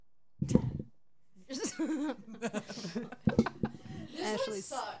Ashley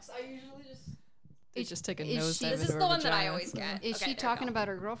sucks. I usually just take a nose dive. This is the one that I always get. Is she talking about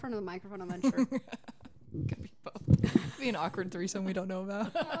her girlfriend or the microphone? I'm unsure. Could be both. Be an awkward threesome we don't know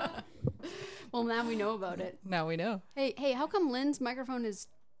about. Well, now we know about it. Now we know. Hey, how come Lynn's microphone is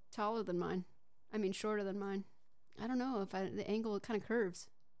taller than mine? I mean, shorter than mine. I don't know if the angle kind of curves.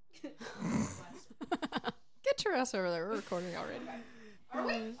 Get your ass over there. We're recording already. Are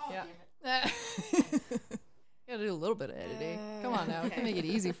we? Oh, Yeah. damn it. You gotta do a little bit of editing. Come on now. We can make it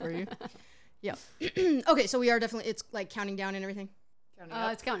easy for you. Yeah. Okay, so we are definitely, it's like counting down and everything. Counting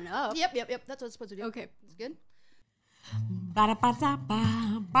up. It's counting up. Yep. That's what it's supposed to do. Okay. It's good.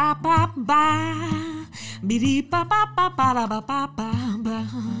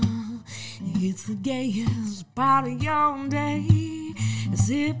 It's the gayest part of your day.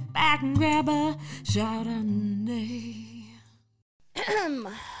 Sit back and grab a Chardonnay.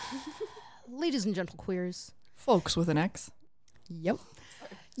 Ladies and gentle queers. Folks with an X. Yep.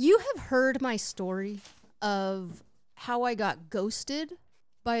 You have heard my story of how I got ghosted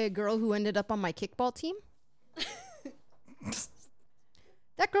by a girl who ended up on my kickball team.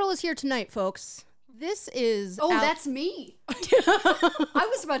 That girl is here tonight, folks. This is That's me. I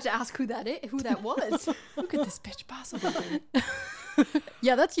was about to ask who that was. Who could this bitch possibly be?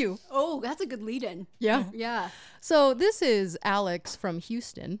 Yeah, that's you. Oh, that's a good lead-in. Yeah. Yeah. So this is Alex from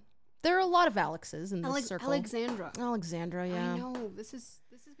Houston. There are a lot of Alexes in this circle. Alexandra, yeah. I know. This has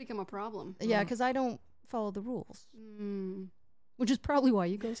become a problem. Yeah, because I don't follow the rules. Which is probably why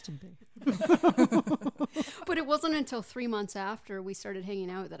you ghosted me. But it wasn't until 3 months after we started hanging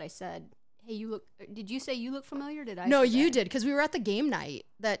out that I said, hey, did you say you look familiar? Did I? No, say you that? did, because we were at the game night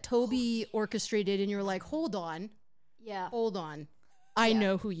that Toby orchestrated, and you were like, hold on. Yeah. Hold on. I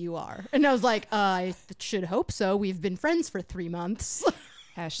know who you are. And I was like, I should hope so. We've been friends for 3 months.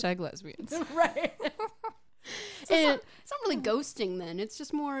 Hashtag lesbians. Right. So it's not really ghosting then. It's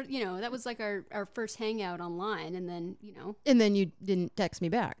just more, that was like our first hangout online. And then, And then you didn't text me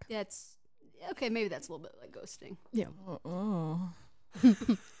back. that's, okay, maybe that's a little bit like ghosting. Yeah.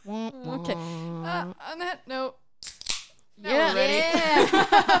 Okay. On that note.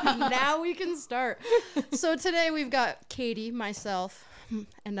 Yeah. Now we can start. So today we've got Katie, myself,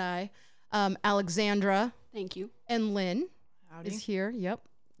 and I, Alexandra, Thank you. and Lynn Howdy. is here. Yep.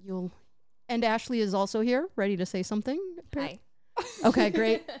 And Ashley is also here, ready to say something. Hi. Okay,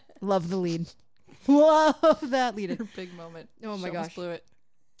 great. Love the lead. Love that lead. Your big moment. Oh my She almost gosh. blew it.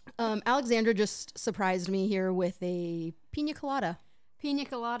 Alexandra just surprised me here with a pina colada. Pina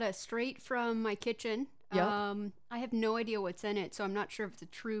colada straight from my kitchen. Yep. I have no idea what's in it, so I'm not sure if it's a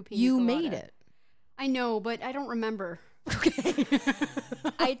true pina You colada. made it. I know, but I don't remember. Okay.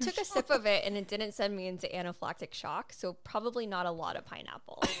 I took a sip of it and it didn't send me into anaphylactic shock, so probably not a lot of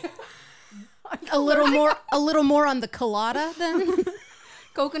pineapple. a little more on the colada then.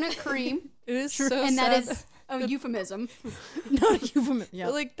 Coconut cream. It is so And sad. that is a euphemism. Not a euphemism. Yeah.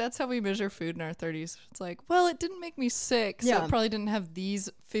 Like, that's how we measure food in our 30s. It's like, well, it didn't make me sick, so Yeah. it probably didn't have these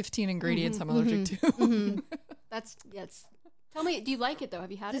 15 ingredients I'm allergic to. That's. Tell me, do you like it though?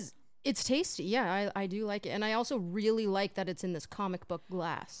 Have you had it? It's tasty. Yeah, I do like it. And I also really like that it's in this comic book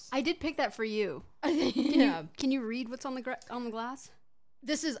glass. I did pick that for you. Yeah. Can you read what's on the glass?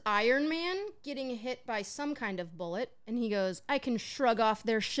 This is Iron Man getting hit by some kind of bullet, and he goes, I can shrug off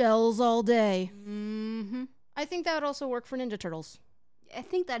their shells all day. Mm-hmm. I think that would also work for Ninja Turtles. I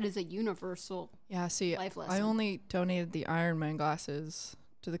think that is a universal. Yeah, see, Life I lesson. only donated the Iron Man glasses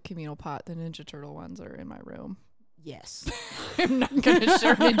to the communal pot. The Ninja Turtle ones are in my room. Yes. I'm not going to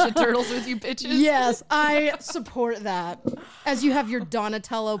share Ninja Turtles with you bitches. Yes, I support that. As you have your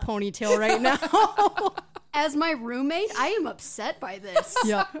Donatello ponytail right now. As my roommate, I am upset by this.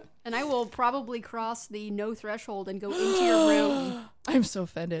 Yeah. And I will probably cross the no threshold and go into your room. I'm so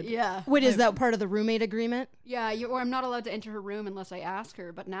offended. Yeah. Wait, is that part of the roommate agreement? Yeah, or I'm not allowed to enter her room unless I ask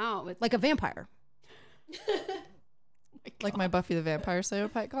her, but now it's Like a vampire. Like my Buffy the Vampire Slayer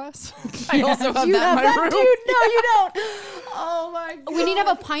pint glass. I also have You that in my room. dude. No, you don't. Oh my god. we need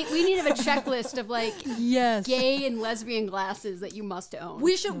to have a checklist of like Yes. gay and lesbian glasses that you must own.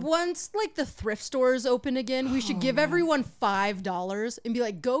 We should, once like the thrift stores open again, we should give everyone $5 and be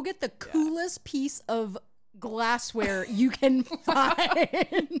like, go get the coolest piece of glassware you can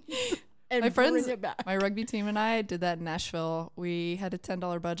find. And My friends, bring it back. my rugby team and I did that in Nashville. We had a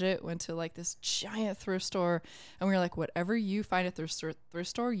 $10 budget, went to like this giant thrift store, and we were like, whatever you find at the thrift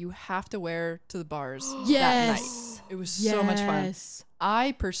store, you have to wear to the bars that Yes. night. It was so much fun. Yes.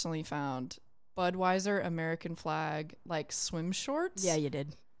 I personally found Budweiser American flag like swim shorts. Yeah, you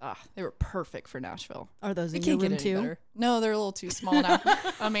did. They were perfect for Nashville. Are those It in your can't get room any too? better. No, they're a little too small now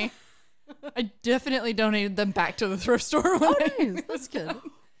on me. I definitely donated them back to the thrift store. When Nice. That's good.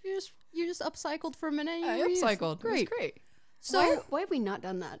 You just upcycled for a minute. And I you reused. upcycled. Great. It was great. So, Why have we not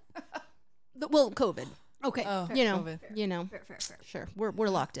done that? well, COVID. Okay. Oh, You know, COVID. you know. Fair. Sure, we're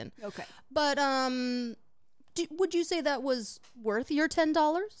locked in. Okay. But would you say that was worth your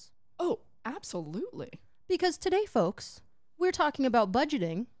 $10? Oh, absolutely. Because today, folks, we're talking about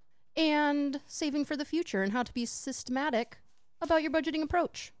budgeting and saving for the future and how to be systematic about your budgeting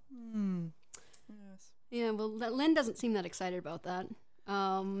approach. Yes. Yeah. Well, Lynn doesn't seem that excited about that.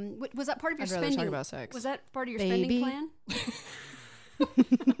 Was that part of your I'd rather spending? talk about sex. Was that part of your Baby. spending plan?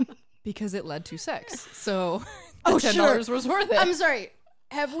 Because it led to sex. So Oh, $10 sure. was worth it. I'm sorry.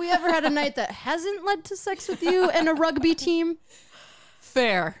 Have we ever had a night that hasn't led to sex with you and a rugby team?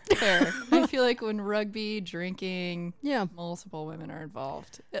 Fair. I feel like when rugby, drinking, Yeah. multiple women are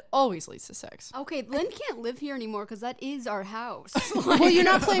involved, it always leads to sex. Okay, Lynn can't live here anymore because that is our house. Well, you're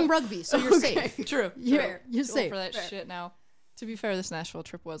not playing rugby, so you're safe. True. You're Too old safe. for that shit now. To be fair, this Nashville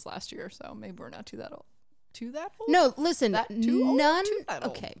trip was last year, so maybe we're not too that old. Too that old? No, listen. That too old? None. Too that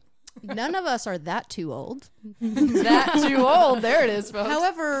old. Okay. None of us are that too old. That too old. There it is, folks.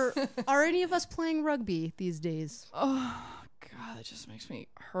 However, are any of us playing rugby these days? Oh, God, it just makes me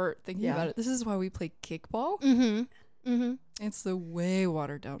hurt thinking Yeah. about it. This is why we play kickball. Mm-hmm. It's the way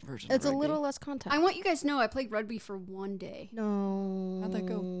watered down version It's of a rugby. little less contact. I want you guys to know I played rugby for one day. No. How'd that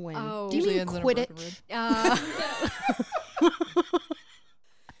go? When? Oh. Do you Usually mean ends in a broken Quidditch? rib.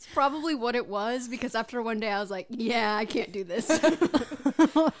 It's probably what it was because after one day I was like, yeah, I can't do this.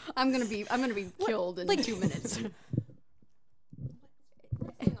 I'm gonna be killed in 2 minutes.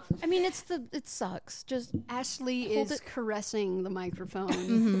 I mean, it sucks. Just Ashley Hold is it. caressing the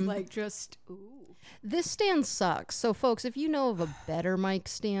microphone, like just ooh. this stand sucks. So, folks, if you know of a better mic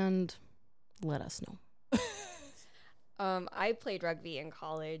stand, let us know. I played rugby in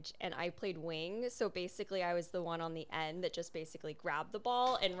college and I played wing. So basically, I was the one on the end that just basically grabbed the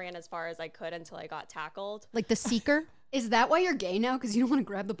ball and ran as far as I could until I got tackled. Like the seeker. Is that why you're gay now? Because you don't want to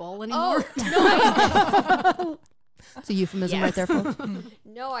grab the ball anymore? It's a euphemism right there, folks.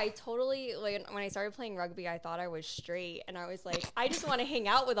 No, I totally, like, when I started playing rugby, I thought I was straight. And I was like, I just want to hang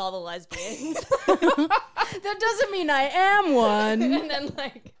out with all the lesbians. That doesn't mean I am one. And then,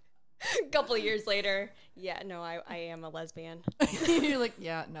 like, a couple of years later, yeah, no, I am a lesbian. You're like,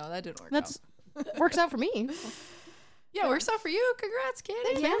 yeah, no, that didn't work That's out. works out for me. Yeah, works out for you. Congrats,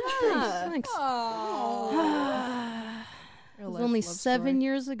 Katie. Thanks. It Real was life only love 7 story.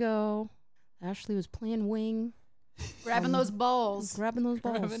 years ago. Ashley was playing wing, Grabbing those balls. grabbing those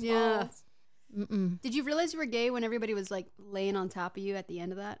balls. Grabbing Yeah. balls. Mm-mm. Did you realize you were gay when everybody was like laying on top of you at the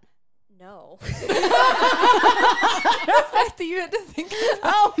end of that? No. The fact that you had to think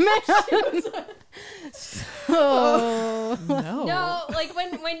Oh man! So no. No, like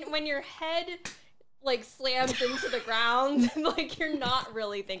when your head like slams into the ground, like you're not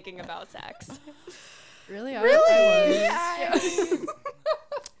really thinking about sex. Really? Really? I was.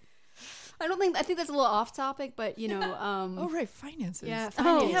 I think that's a little off topic, but you know, Oh, right. Finances. yeah,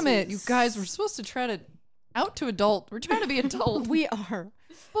 Oh, damn it. You finances. guys were supposed to try to out to adult. We're trying to be adult. we are.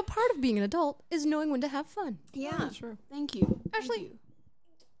 But part of being an adult is knowing when to have fun. Yeah, True. thank you. Ashley.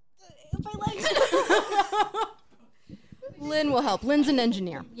 Thank you. Lynn will help. Lynn's an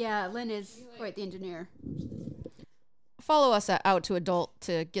engineer. Yeah, Lynn is quite the engineer. Follow us at Out to Adult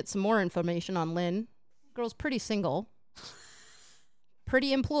to get some more information on Lynn. Girl's pretty single.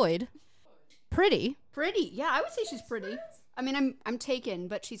 Pretty employed. Pretty. Pretty, yeah, I would say she's pretty. I mean, I'm taken,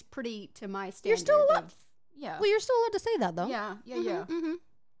 but she's pretty to my standard. You're still of, yeah. Well, you're still allowed to say that though. Yeah. Mm-hmm.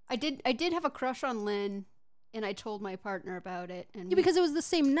 I did have a crush on Lynn, and I told my partner about it. And Yeah, because it was the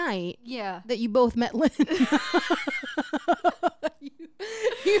same night yeah, that you both met Lynn.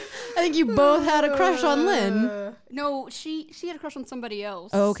 I think you both had a crush on Lynn. no, she had a crush on somebody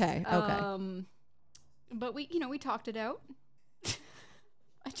else. Okay. But we talked it out.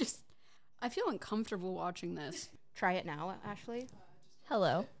 I feel uncomfortable watching this. Try it now, Ashley.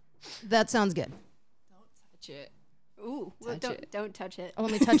 Hello. That sounds good. Touch it. Ooh, well, Touch it. don't touch it.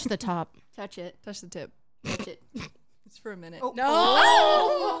 Only touch the top. Touch it. Touch the tip. Touch it. Just for a minute. Oh.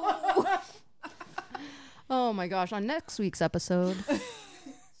 No! Oh my gosh, on next week's episode,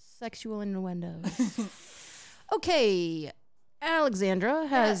 sexual innuendos. Okay, Alexandra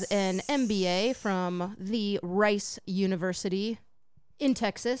has an MBA from the Rice University in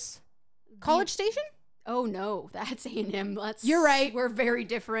Texas. College Station? Oh no, that's A&M. That's You're right. We're very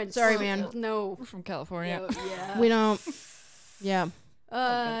different. Sorry, man. No. We're from California. Yeah. We don't. Yeah.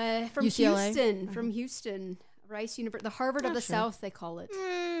 From UCLA? Houston. From Houston. Rice University. The Harvard of the sure. South, they call it.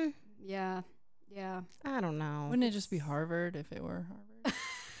 Mm, Yeah. Yeah. I don't know. Wouldn't it just be Harvard if it were Harvard?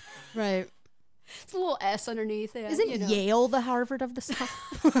 Right. It's a little S underneath it. Isn't you know. Yale the Harvard of the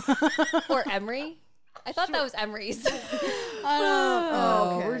South? Or Emory. I thought that was Emory's.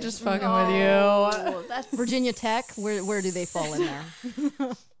 Oh, okay. we're just fucking with you. Oh, that's Virginia Tech, where do they fall in there?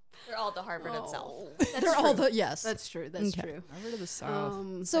 They're all the Harvard itself. They're all the, yes. That's true. That's true. Harvard of the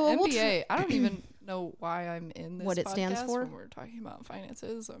South. So The we'll MBA. I don't even know why I'm in this. What it stands podcast for? when we're talking about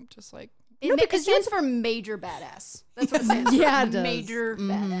finances. I'm just like, It stands for major badass. That's what it stands for. Yeah, it does. Major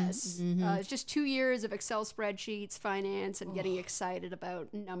badass. It's just 2 years of Excel spreadsheets, finance, and getting excited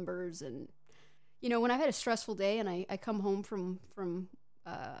about numbers. And you know, when I've had a stressful day and I come home from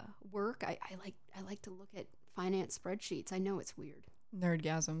work, I like to look at finance spreadsheets. I know it's weird.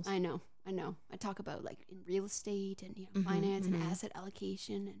 nerdgasms. I know. I talk about like in real estate and finance and asset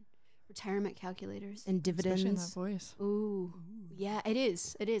allocation and retirement calculators. and Especially in that dividends. voice. Ooh, yeah, it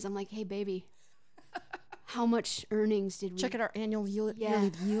is. I'm like, hey, baby, how much earnings did we Check out our annual yield. Yeah.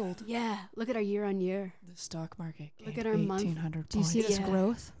 yearly yield. Yeah, look at our year on year. The stock market. Look gained at our month. 1,800 Do you see points. this Yeah.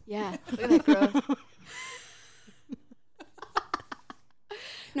 growth? Yeah, look at that growth.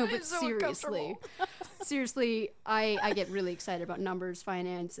 No, but so seriously, I get really excited about numbers,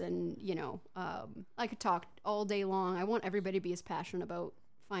 finance, and you know, I could talk all day long. I want everybody to be as passionate about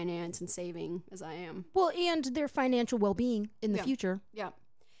finance and saving as I am. Well, and their financial well-being in the Yeah. future. Yeah.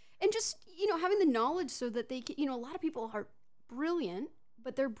 And just, you know, having the knowledge so that they can, you know, a lot of people are brilliant,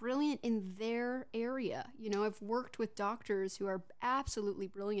 but they're brilliant in their area. You know, I've worked with doctors who are absolutely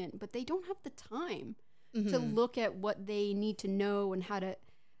brilliant, but they don't have the time to look at what they need to know and how to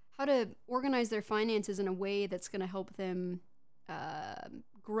organize their finances in a way that's going to help them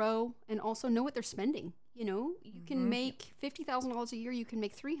grow and also know what they're spending. You know, you can make $50,000 a year, you can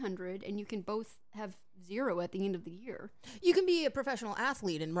make $300,000, and you can both have zero at the end of the year. You can be a professional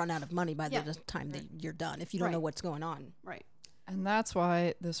athlete and run out of money by Yeah. the time that you're done if you don't Right. know what's going on. Right. And that's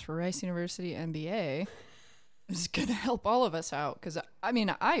why this Rice University MBA is going to help all of us out. Because, I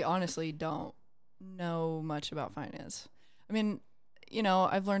mean, I honestly don't know much about finance. I mean, you know,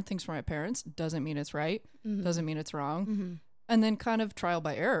 I've learned things from my parents. Doesn't mean it's right. Doesn't mean it's wrong. And then kind of trial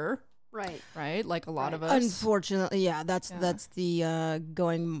by error, Right. right? Like a lot Right. of us. Unfortunately, yeah, that's the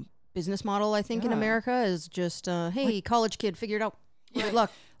going business model, I think, in Yeah. America is just, hey, college kid, figure it out. Good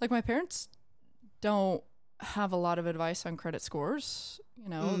luck. Like my parents don't have a lot of advice on credit scores. You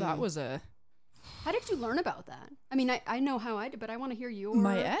know, that was How did you learn about that? I mean, I know how I did, but I want to hear your.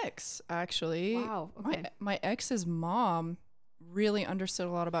 my ex, actually. Wow, okay. My ex's mom really understood a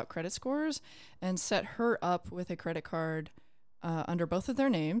lot about credit scores and set her up with a credit card under both of their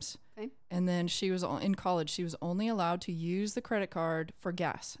names. Okay. And then she was in college. She was only allowed to use the credit card for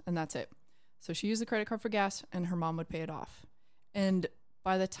gas, and that's it. So she used the credit card for gas, and her mom would pay it off. And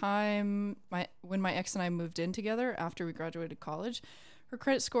by the time when my ex and I moved in together after we graduated college, her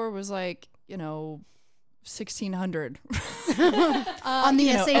credit score was like, you know, 1,600. On the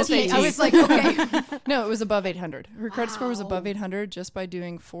you know, SAT. SAT. I was like, okay. No, it was above 800. Her credit score was above 800 just by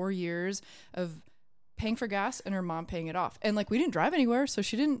doing 4 years of paying for gas and her mom paying it off. And like we didn't drive anywhere, so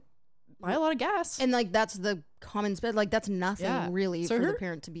she didn't buy a lot of gas. And like that's the common spend. Like that's nothing Yeah. really So for the her-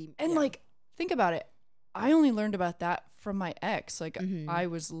 parent to be. And yeah. like, think about it. I only learned about that from my ex. Like, Mm-hmm. I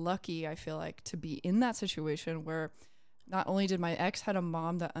was lucky, I feel like, to be in that situation where not only did my ex had a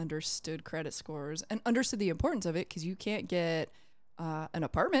mom that understood credit scores and understood the importance of it, because you can't get an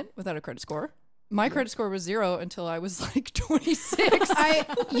apartment without a credit score. My credit score was 0 until I was like 26.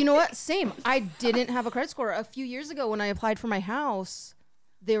 you know what? Same. I didn't have a credit score. A few years ago when I applied for my house,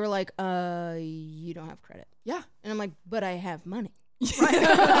 they were like, you don't have credit. Yeah. And I'm like, but I have money.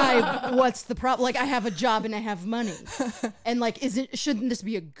 What's the problem? Like, I have a job and I have money. And like, shouldn't this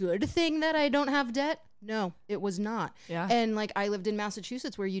be a good thing that I don't have debt? No, it was not. Yeah. And like, I lived in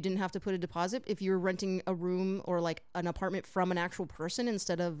Massachusetts where you didn't have to put a deposit if you were renting a room or like an apartment from an actual person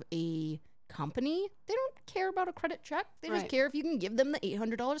instead of a company. They don't care about a credit check. They just Right. care if you can give them the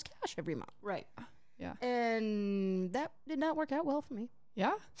 $800 cash every month. Right. And that did not work out well for me.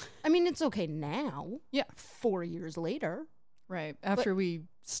 Yeah. I mean, it's okay now. Yeah. 4 years later. Right. After we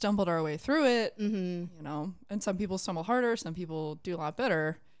stumbled our way through it, Mm-hmm. you know, and some people stumble harder, some people do a lot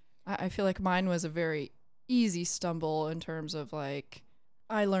better. I feel like mine was a very easy stumble in terms of like,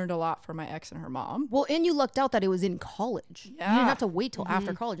 I learned a lot from my ex and her mom. Well, and you lucked out that it was in college. You Yeah. didn't have to wait till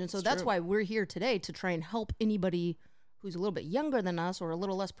after college. And so It's that's true. why we're here today to try and help anybody who's a little bit younger than us or a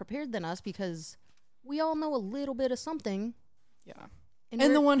little less prepared than us, because we all know a little bit of something. Yeah. And, And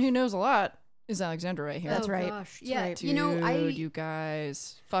we're- the one who knows a lot is Alexandra right here. That's Oh, right. Gosh. That's Yeah. right. Dude, You know, you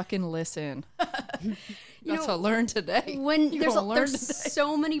guys fucking listen. You That's know, what I learned today. when You there's gonna learn there's today.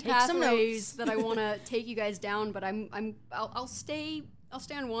 so many some pathways that I want to take you guys down, but I'll stay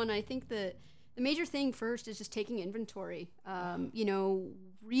on one. I think the The major thing first is just taking inventory. You know,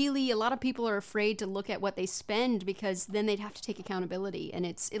 really, a lot of people are afraid to look at what they spend because then they'd have to take accountability. And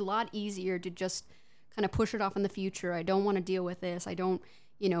it's a lot easier to just kind of push it off in the future. I don't want to deal with this. I don't,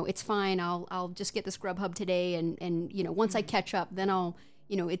 you know, it's fine. I'll just get this Grubhub today. And you know, once I catch up, then I'll,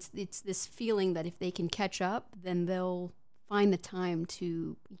 you know, it's this feeling that if they can catch up, then they'll find the time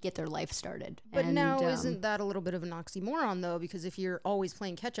to get their life started. But and, now isn't that a little bit of an oxymoron though? Because if you're always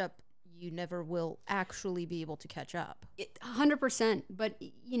playing catch up, you never will actually be able to catch up. 100%. But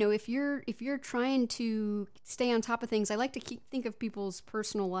you know, if you're trying to stay on top of things, I like to think of people's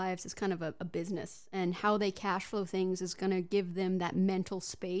personal lives as kind of a business, and how they cash flow things is going to give them that mental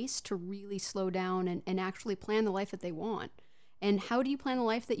space to really slow down and actually plan the life that they want. And how do you plan the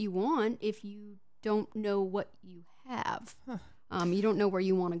life that you want if you don't know what you have? You don't know where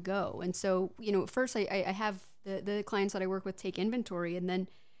you want to go. And so, you know, at first I have the clients that I work with take inventory, and then,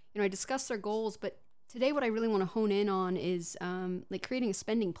 you know, I discuss their goals. But today what I really want to hone in on is like creating a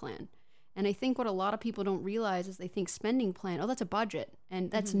spending plan. And I think what a lot of people don't realize is they think spending plan, oh, that's a budget.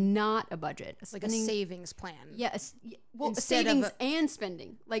 And that's not a budget. Like a savings plan. Yes. Well, Instead of savings and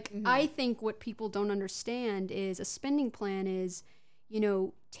spending. Like, I think what people don't understand is a spending plan is, you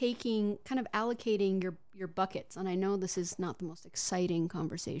know, kind of allocating your buckets. And I know this is not the most exciting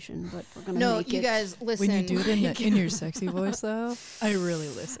conversation, but we're going to make it. No, you guys listen. When you do it in your sexy voice, though, I really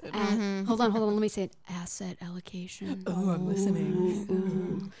listen. Hold on. Let me say it. Asset allocation. Oh, I'm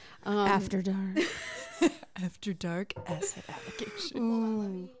listening. After dark. After dark asset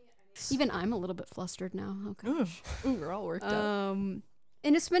allocation. Even I'm a little bit flustered now. Okay. Ooh, we're all worked up.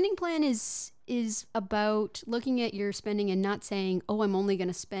 And a spending plan is about looking at your spending and not saying, oh, I'm only going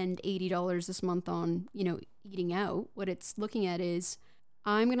to spend $80 this month on, you know, eating out. What it's looking at is,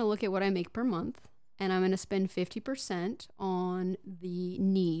 I'm going to look at what I make per month, and I'm going to spend 50% on the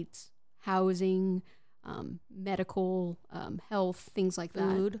needs, housing, medical, health, things like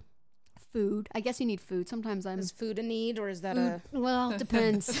that. Food. I guess you need food. Sometimes Is food a need, or is that well, it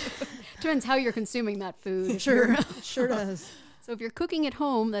depends. Depends how you're consuming that food. Sure does. So if you're cooking at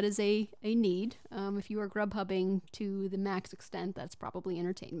home, that is a need. If you are Grubhubbing to the max extent, that's probably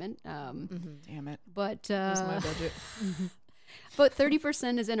entertainment. Damn it. But That's my budget. but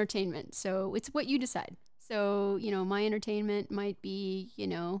 30% is entertainment. So it's what you decide. So, you know, my entertainment might be, you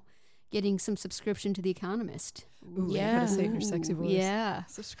know, getting some subscription to The Economist. Ooh, yeah. You gotta say it in your sexy voice. Yeah.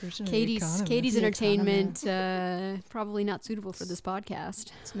 Subscription to The Economist. Katie's entertainment, probably not suitable for this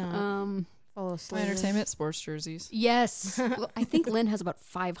podcast. It's not. Follow My entertainment, sports jerseys. Yes. Well, I think Lynn has about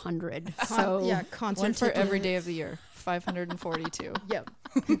 500. So yeah, concert One for tickets. every day of the year. 542. Yep.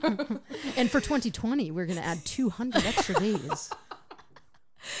 And for 2020, we're going to add 200 extra days.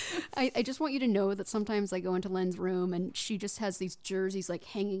 I just want you to know that sometimes I go into Lynn's room and she just has these jerseys like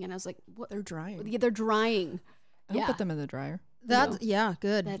hanging, and I was like, what? They're drying. Yeah, they're drying. I don't put them in the dryer. Yeah,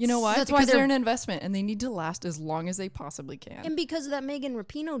 good. You know why? That's Because why they're an investment and they need to last as long as they possibly can. And because that Megan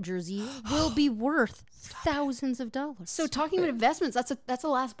Rapinoe jersey will be worth thousands of dollars. So talking about investments, that's a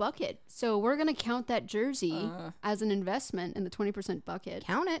last bucket. So we're gonna count that jersey as an investment in the 20% bucket.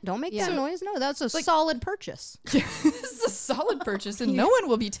 Count it. Don't make that noise. No, that's a solid purchase. This is a solid purchase, and no one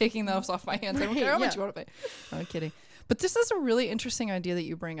will be taking those off my hands. I don't care how much you want to pay. No, I'm kidding. But this is a really interesting idea that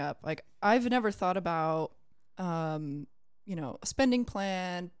you bring up. Like, I've never thought about, you know, a spending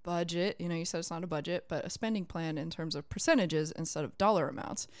plan, budget. You know, you said it's not a budget, but a spending plan in terms of percentages instead of dollar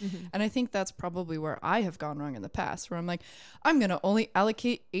amounts. And I think that's probably where I have gone wrong in the past, where I'm like, I'm going to only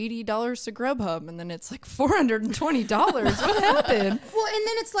allocate $80 to Grubhub, and then it's like $420. What happened? Well, and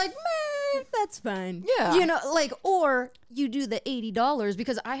then it's like, meh, that's fine. Yeah. You know, like, or you do the $80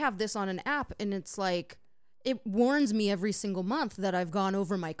 because I have this on an app, and it's like, it warns me every single month that I've gone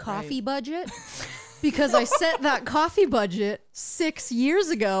over my coffee budget. Because I set that coffee budget 6 years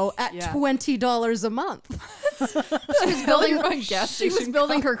ago at $20 a month. She was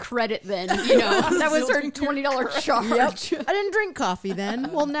building her credit then, you know. That was her $20 charge. Yep. I didn't drink coffee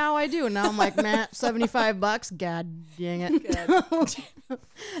then. Well, now I do. Now I'm like, man, $75. God dang it.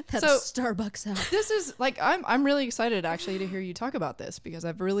 That's So- Starbucks out. This is like, I'm really excited actually to hear you talk about this, because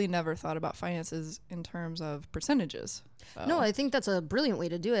I've really never thought about finances in terms of percentages. So. No, I think that's a brilliant way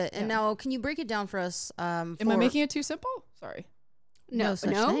to do it. And now, can you break it down for us? Am I making it too simple? Sorry. No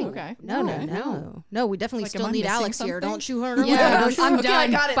such no. thing. Okay. No, we definitely Like, am still I need missing Alex here. something? Don't shoot her. Yeah, I'm Okay, done. I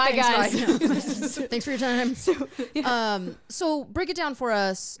got it. Bye, Thanks, guys. Thanks for your time. So break it down for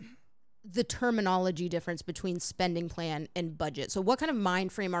us, the terminology difference between spending plan and budget. So what kind of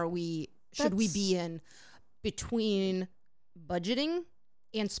mind frame should we be in between budgeting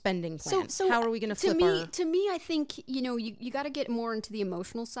and spending plan. So how are we going to flip To me, I think, you got to get more into the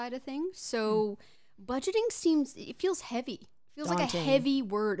emotional side of things. So budgeting it feels heavy. It feels like a Daunting. heavy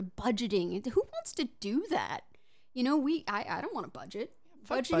word, budgeting. Who wants to do that? I don't want to budget.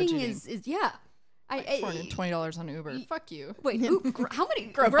 Fuck Budgeting budgeting. is yeah. $420 on Uber. Fuck you. Wait, how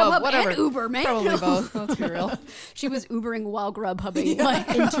many? Grubhub, whatever. And Uber, man. Probably both. Let's be real. She was Ubering while Grubhubbing. Like,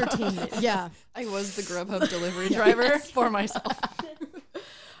 entertainment? Yeah. I was the Grubhub delivery driver for myself.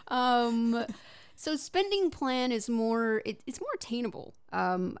 So spending plan is more, it's more attainable.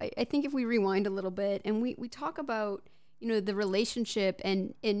 I think if we rewind a little bit and we talk about, the relationship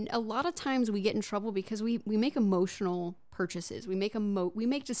and a lot of times we get in trouble because we make emotional purchases. We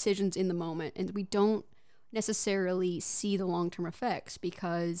make decisions in the moment and we don't necessarily see the long-term effects,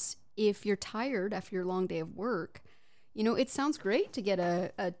 because if you're tired after your long day of work, it sounds great to get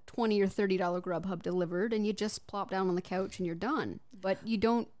a $20 or $30 Grubhub delivered and you just plop down on the couch and you're done. But you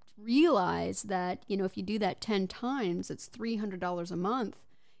don't realize that, if you do that 10 times, it's $300 a month,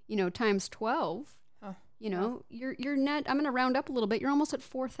 times 12, your net, I'm going to round up a little bit. You're almost at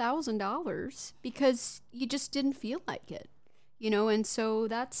 $4,000 because you just didn't feel like it, and so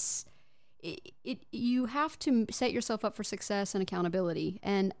that's it. You have to set yourself up for success and accountability,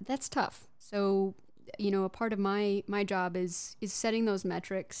 and that's tough. So, a part of my job is setting those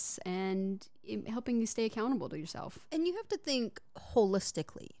metrics and helping you stay accountable to yourself. And you have to think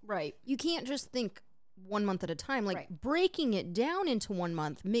holistically. Right. You can't just think 1 month at a time. Like Right. breaking it down into 1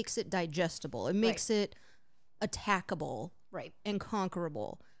 month makes it digestible. It makes it attackable Right. and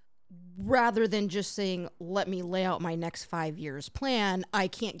conquerable. Rather than just saying, let me lay out my next 5 years plan. I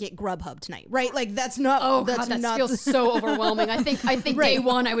can't get Grubhub tonight, right? Like that's not. Oh that's God, that not feels so overwhelming. I think day Right.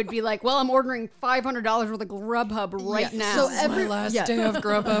 one I would be like, well, I'm ordering $500 worth of Grubhub right now. So My every last day of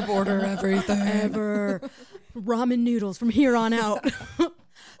Grubhub, order everything. ever ramen noodles from here on out.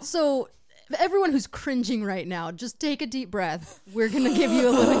 So everyone who's cringing right now, just take a deep breath. We're gonna give you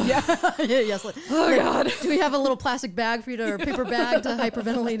a little. Yes. Oh God. Do we have a little plastic bag for you or a paper bag to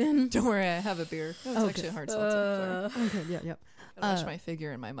hyperventilate in? Don't worry, I have a beer. That's actually a hard seltzer. Sorry. Okay. Yeah. Gotta watch my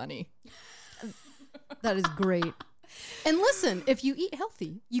figure and my money. That is great. And listen, if you eat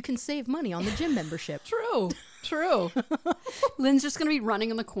healthy, you can save money on the gym membership. True. Lynn's just gonna be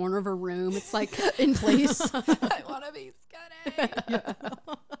running in the corner of her room. It's like In place. I want to be skinny.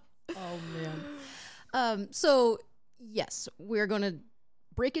 Oh man. So yes, we're going to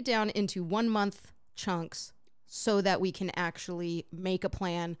break it down into 1 month chunks so that we can actually make a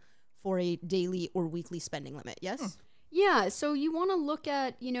plan for a daily or weekly spending limit. Yes. yeah. So you want to look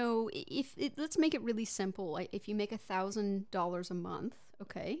at, let's make it really simple. If you make $1,000 a month,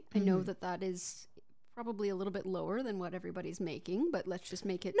 okay. I know that is probably a little bit lower than what everybody's making, but let's just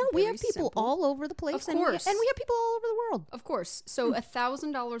make it. No, we very have people simple. all over the place. Of course. And we have people all over the world. Of course. So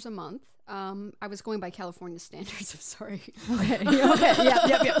 $1,000 a month. I was going by California standards. I'm sorry. Okay.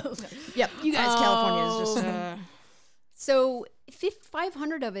 Yep. You guys, California is just. So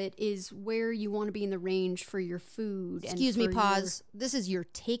 500 of it is where you want to be in the range for your food. Excuse me, pause. This is your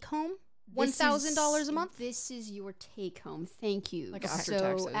take home? $1,000 a month? This is your take home. Thank you. Like after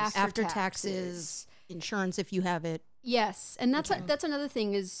taxes. After taxes, insurance if you have it. Yes, and that's another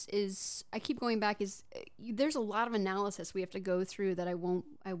thing is I keep going back there's a lot of analysis we have to go through that I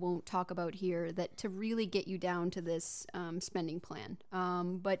won't talk about here that to really get you down to this spending plan.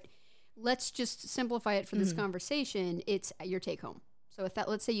 But let's just simplify it for this conversation. It's your take home. So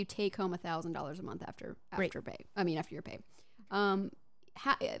let's say you take home $1,000 a month after your pay.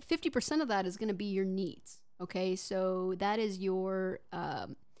 50% of that is going to be your needs. Okay, so that is your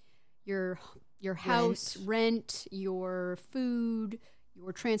house, rent, your food,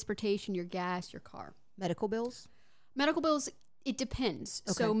 your transportation, your gas, your car. Medical bills? Medical bills, it depends.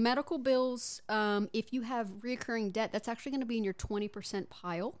 Okay. So medical bills, if you have reoccurring debt, that's actually going to be in your 20%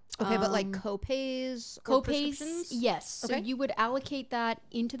 pile. Okay, but like co-pays or prescriptions? Yes. So Okay. you would allocate that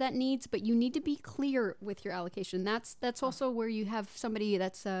into that needs, but you need to be clear with your allocation. That's also where you have somebody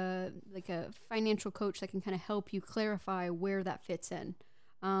that's like a financial coach that can kind of help you clarify where that fits in.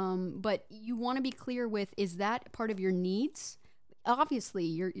 But you want to be clear with, is that part of your needs? Obviously,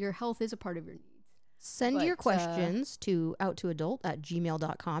 your health is a part of your needs. Send your But, questions to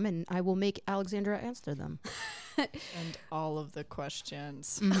outtoadult@gmail.com and I will make Alexandra answer them. And all of the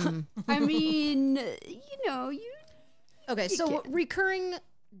questions. I mean, Okay, so recurring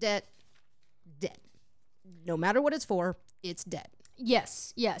debt. No matter what it's for, it's debt.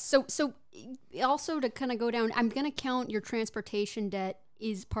 Yes. So also to kind of go down, I'm going to count your transportation debt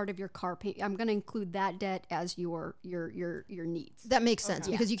is part of your car pay. I'm going to include that debt as your needs. That makes sense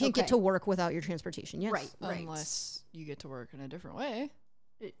because you can't get Okay. to work without your transportation. Yes. Right. Unless you get to work in a different way.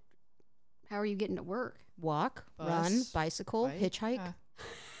 how are you getting to work? Walk, Bus, run, bicycle, bike, hitchhike. yeah.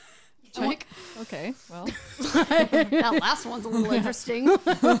 Hitchhike? Okay, well. That last one's a little interesting.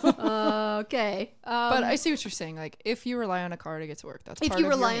 Okay. But I see what you're saying. Like, if you rely on a car to get to work, that's If part you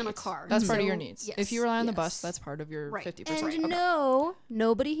of your rely on a needs. car. That's part of So, your needs. yes, If you rely on the yes. bus, that's part of your Right. 50%. And Okay. no,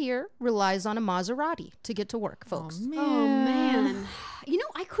 nobody here relies on a Maserati to get to work, folks. Oh man. You know,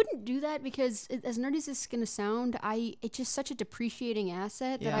 I couldn't do that because as nerdy as this is going to sound, it's just such a depreciating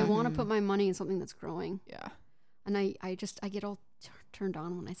asset that I Yeah. want to put my money in something that's growing. Yeah. And I get all turned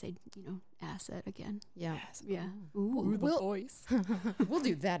on when I say, asset again. Yeah. Yeah. Ooh, the We'll- voice. We'll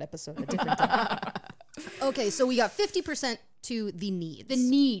do that episode a different time. Okay, so we got 50% to the needs.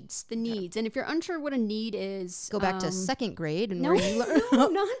 The needs. And if you're unsure what a need is, Go back to second grade and no, where you learn. no,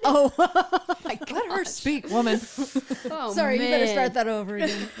 not Oh, Let her speak, woman. oh, sorry, you better man. start that over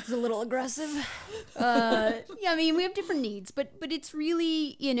again. It's a little aggressive. Yeah, I mean, we have different needs, but it's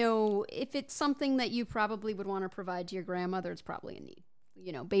really, if it's something that you probably would want to provide to your grandmother, it's probably a need.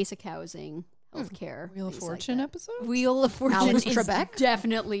 Basic housing, healthcare. Wheel of things like Fortune that. episode? Wheel of Fortune Alex is Trebek?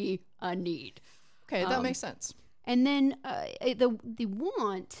 definitely a need. Okay, that makes sense. And then the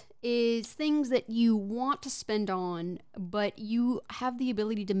want is things that you want to spend on, but you have the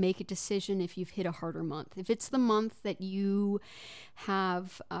ability to make a decision if you've hit a harder month. If it's the month that you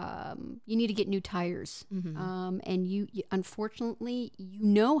have, you need to get new tires, and you unfortunately,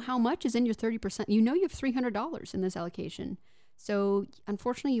 how much is in your 30%. You have $300 in this allocation. So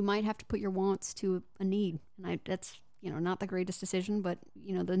unfortunately, you might have to put your wants to a need. And that's, not the greatest decision, but,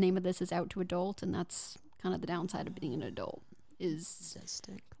 the name of this is Out to Adult, and that's kind of the downside of being an adult is,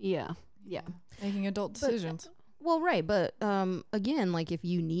 yeah. Making adult decisions. Well, right, but again, like if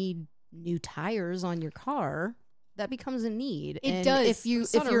you need new tires on your car, that becomes a need. It And does. If you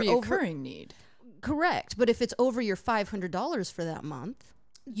It's not if a you're reoccurring need. correct, but if it's over your $500 for that month,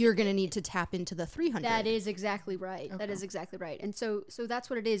 you're going to need to tap into the $300. That is exactly right. That is exactly right. And so that's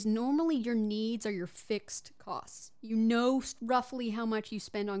what it is. Normally, your needs are your fixed costs. You know roughly how much you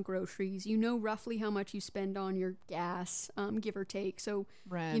spend on groceries. You know roughly how much you spend on your gas, give or take. So,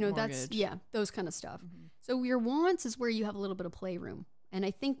 Rent, that's, mortgage. those kind of stuff. So your wants is where you have a little bit of playroom. And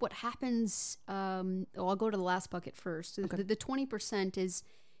I think what happens, I'll go to the last bucket first. Okay. The 20% is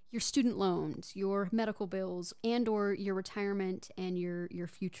your student loans, your medical bills, and or your retirement and your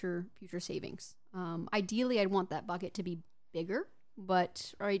future savings. Ideally, I'd want that bucket to be bigger,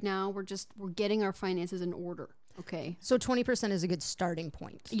 but right now we're getting our finances in order. Okay. So 20% is a good starting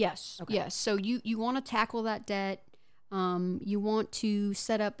point. Yes. Okay. Yes. So you want to tackle that debt. You want to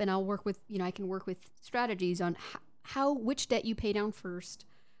set up, and I'll work with, I can work with strategies on which debt you pay down first,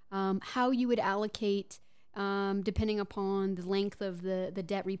 how you would allocate, depending upon the length of the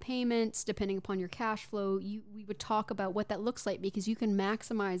debt repayments, depending upon your cash flow. We would talk about what that looks like, because you can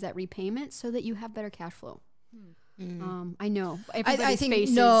maximize that repayment so that you have better cash flow. I know. I think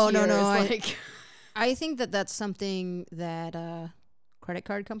faces no. here is I, like, I think that's something that credit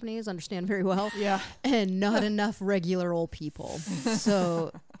card companies understand very well. Yeah. And not enough regular old people.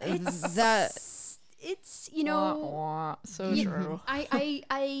 So that it's Wah, wah. So true.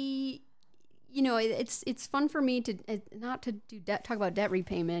 it's fun for me to not to talk about debt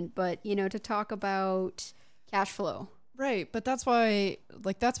repayment, but to talk about cash flow. Right, but that's why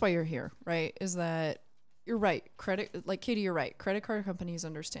you're here, right? Is that you're right. Katie, you're right. Credit card companies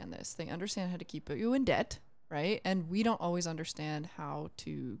understand this. They understand how to keep you in debt, right? And we don't always understand how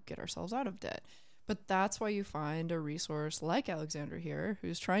to get ourselves out of debt. But that's why you find a resource like Alexandra here,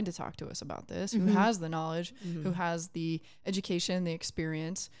 who's trying to talk to us about this, who has the knowledge, who has the education, the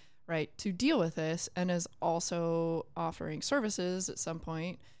experience, right, to deal with this, and is also offering services at some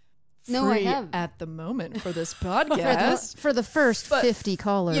point. No, I free have. at the moment for this podcast. for the first 50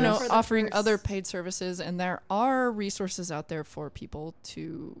 callers. For the offering first- other paid services, and there are resources out there for people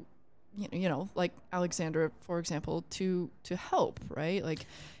to, like Alexandra, for example, to help, right? Like,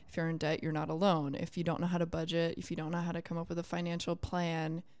 if you're in debt, you're not alone. If you don't know how to budget, if you don't know how to come up with a financial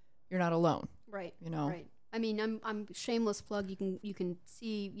plan, you're not alone. Right. Right. I mean, I'm shameless plug. You can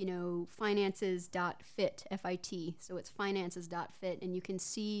see, finances.fit, FIT. So it's finances.fit, and you can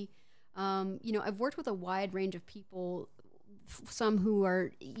see, I've worked with a wide range of people, some who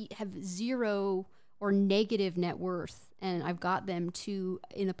have zero or negative net worth, and I've got them to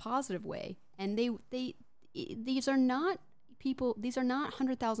in a positive way. And these are not people. These are not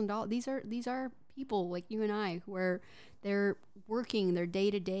 $100,000. These are people like you and I, who they're working their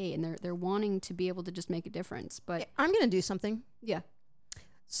day to day, and they're wanting to be able to just make a difference. But I'm going to do something. yeah,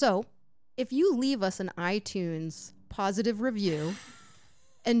 So if you leave us an iTunes positive review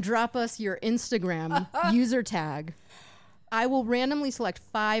and drop us your Instagram user tag, I will randomly select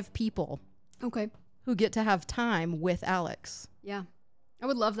 5 people Okay. who get to have time with Alex. Yeah. I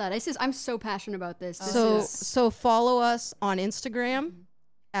would love that. I'm so passionate about this. So follow us on Instagram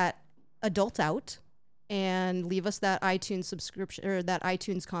at Adults Out and leave us that iTunes subscription or that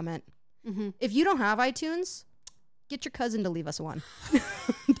iTunes comment. If you don't have iTunes, get your cousin to leave us one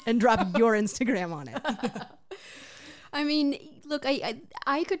and drop your Instagram on it. I mean, look,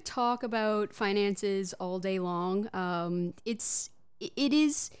 I could talk about finances all day long. It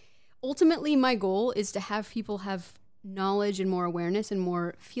is ultimately my goal is to have people have knowledge and more awareness and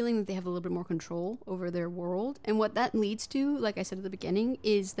more feeling that they have a little bit more control over their world. And what that leads to, like I said at the beginning,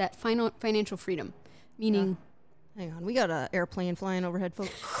 is that financial freedom. Meaning, Hang on, we got an airplane flying overhead,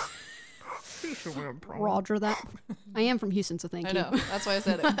 folks. Roger that. I am from Houston, so thank I you. know. That's why I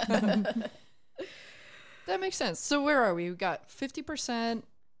said it. That makes sense. So where are we? We got 50%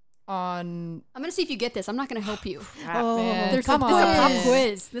 on. I'm gonna see if you get this. I'm not gonna help you. Man, There's come a on. pop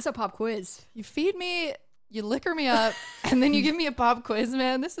quiz. This is a pop quiz. You feed me, you liquor me up, and then you give me a pop quiz,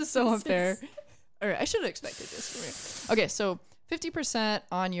 man. This is so unfair. All right, I should have expected this from you. Okay, so 50%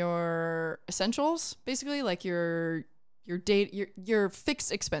 on your essentials, basically, like your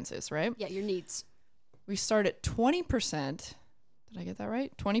fixed expenses, right? Yeah, your needs. We start at 20%. Did I get that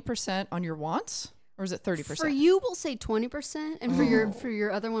right? 20% on your wants, or is it 30%? For you, we'll say 20%, and for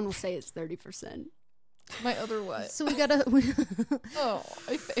your other one, we'll say it's 30%. My other what? So we got to Oh,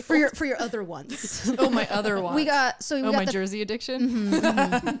 I failed. for your other ones. Oh, my other one. We got my jersey addiction.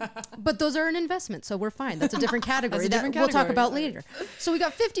 but those are an investment, so we're fine. That's a different category That's a different that we'll talk category. about later. So we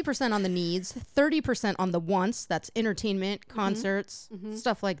got 50% on the needs, 30% on the wants. That's entertainment, concerts,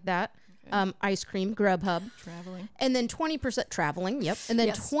 stuff like that. Ice cream, Grubhub, Traveling. and then 20% traveling. Yep, and then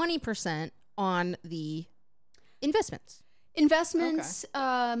Yes. 20% on the investments. Investments,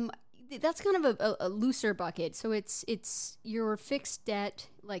 that's kind of a looser bucket. So it's your fixed debt,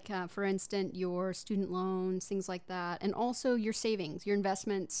 like for instance, your student loans, things like that, and also your savings, your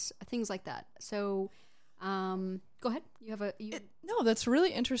investments, things like that. So go ahead. No, that's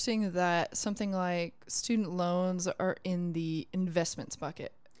really interesting that something like student loans are in the investments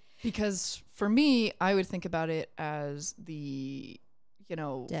bucket. Because for me, I would think about it as the,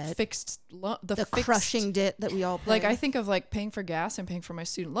 Debt. fixed loan, the fixed, Crushing debt that we all pay. Like I think of like paying for gas and paying for my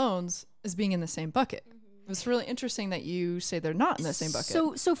student loans as being in the same bucket. It's really interesting that you say they're not in the same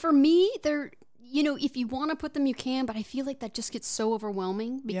bucket. So for me, they're, if you want to put them, you can, but I feel like that just gets so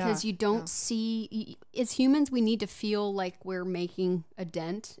overwhelming because you don't see, as humans, we need to feel like we're making a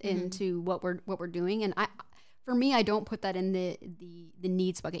dent into what we're doing. And for me, I don't put that in the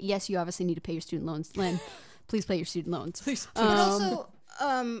needs bucket. Yes, you obviously need to pay your student loans. Len, please pay your student loans. Please. But also,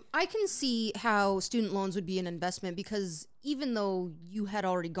 I can see how student loans would be an investment because even though you had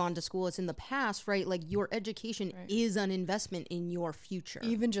already gone to school, it's in the past, right? Like your education is an investment in your future.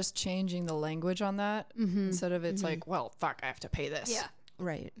 Even just changing the language on that instead of it's like, well, fuck, I have to pay this. Yeah.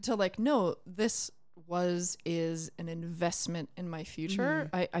 Right. To like, no, this is an investment in my future.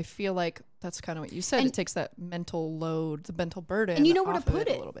 I feel like that's kind of what you said. It takes that mental load, the mental burden, And you know where to off of put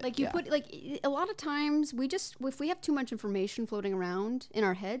a it. little bit. Like you put a lot of times if we have too much information floating around in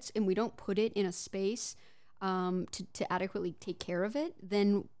our heads and we don't put it in a space to adequately take care of it,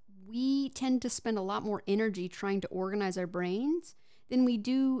 then we tend to spend a lot more energy trying to organize our brains than we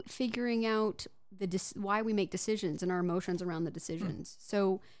do figuring out why we make decisions and our emotions around the decisions.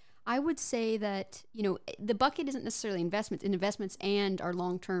 So I would say that, the bucket isn't necessarily investments and our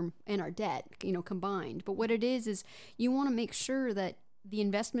long-term and our debt, combined. But what it is you want to make sure that the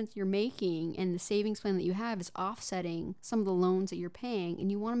investments you're making and the savings plan that you have is offsetting some of the loans that you're paying. And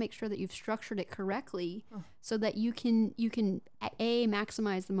you want to make sure that you've structured it correctly so that you can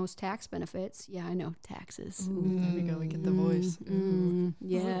maximize the most tax benefits. Yeah, I know, taxes. There we go. We get the voice.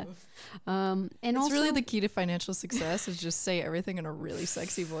 Yeah. And It's also, really the key to financial success is just say everything in a really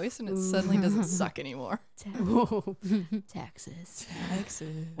sexy voice and it suddenly doesn't suck anymore. taxes.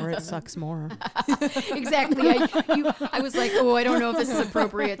 Or it sucks more. Exactly. I was like, I don't know if this is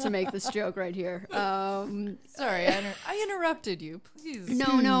appropriate to make this joke right here. Sorry, I interrupted you. Please.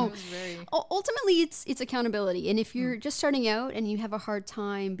 No. It was very... Ultimately, it's accountability. And if you're just starting out and you have a hard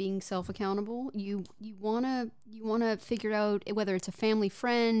time being self-accountable, you wanna figure out whether it's a family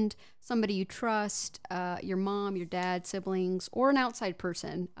friend, somebody you trust, your mom, your dad, siblings, or an outside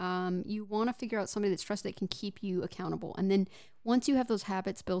person. You want to figure out somebody that's trusted that can keep you accountable. And then once you have those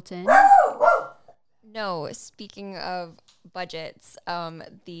habits built in. No, speaking of budgets,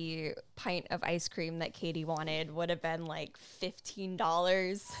 the pint of ice cream that Katie wanted would have been like $15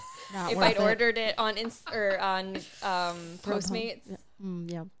 Not if worth I'd it. ordered it on Postmates.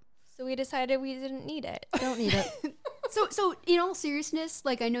 Yeah. So we decided we didn't need it. Don't need it. So in all seriousness,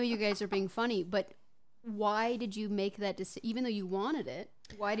 like I know you guys are being funny, but why did you make that decision? Even though you wanted it,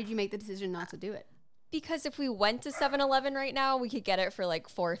 why did you make the decision not to do it? Because if we went to 7-Eleven right now, we could get it for like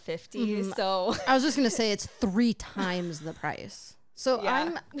 $4.50. So I was just gonna say it's 3 times the price. So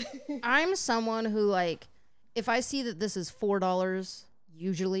Yeah. I'm someone who, like, if I see that this is $4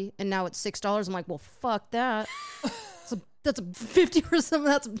 usually and now it's $6, I'm like, well, fuck that. That's a 50%.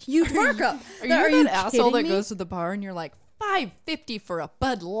 That's a huge markup. Are you that asshole that kidding me? goes to the bar and you're like, $5.50 for a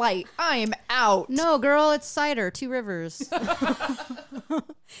Bud Light? I am out. No, girl, it's cider. 2 Rivers.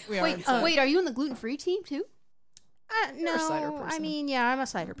 We are Wait, inside. wait, are you on the gluten-free team too? No, a cider I person. mean, yeah, I'm a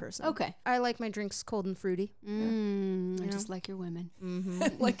cider person. Okay. I like my drinks cold and fruity. I just like your women.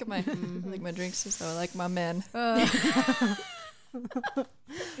 I like my I like my drinks, so I like my men.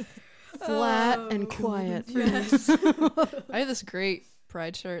 Flat and quiet. I have this great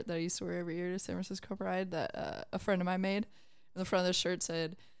Pride shirt that I used to wear every year to San Francisco Pride that a friend of mine made. And the front of the shirt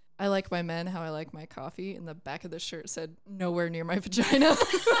said, "I like my men how I like my coffee." And the back of the shirt said, "Nowhere near my vagina."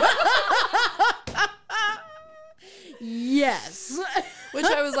 Yes. Which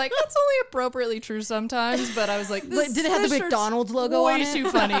I was like, that's only appropriately true sometimes. But I was like, But did it have the this shirt's McDonald's logo way on it? too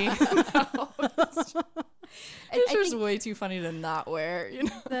funny. This I shirt's think- way too funny to not wear. You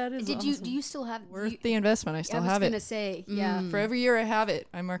know, That is Do you still have? worth you, the investment. I still I was have gonna it. say, yeah. For every year I have it,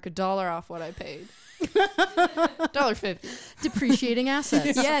 I mark $1 off what I paid. $1.50. depreciating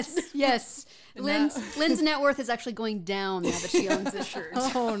assets. Yes, yes. Lynn's net worth is actually going down now that she owns this shirt.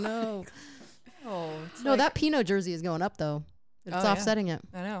 Oh no. Oh, No, that Pinot jersey is going up though. It's Oh, yeah. offsetting it.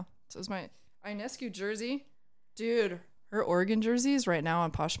 I know. So is my Ionescu jersey. Dude, her Oregon jersey is right now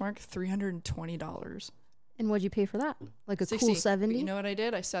on Poshmark $320. And what'd you pay for that? Like a 60. cool But 70? you know what I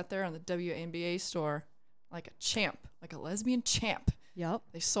did? I sat there on the WNBA store like a champ, like a lesbian champ. Yep.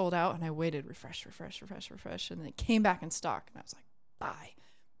 They sold out and I waited, refresh. And then it came back in stock. And I was like,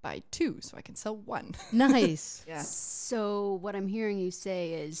 buy 2 so I can sell 1. Nice. Yeah. So what I'm hearing you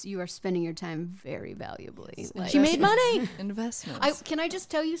say is you are spending your time very valuably. Like, She made money. Investments. Can I just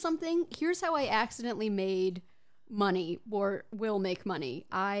tell you something? Here's how I accidentally made money or will make money.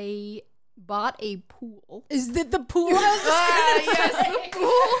 I bought a pool. Is that the pool? Yes, the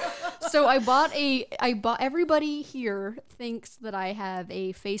pool. So I bought everybody here thinks that I have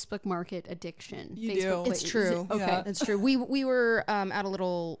a Facebook market addiction. You Facebook do. It's page. true. Okay. Yeah. It's true. We were at a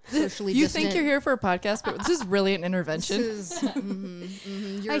little socially You distant. think you're here for a podcast, but this is really an intervention. This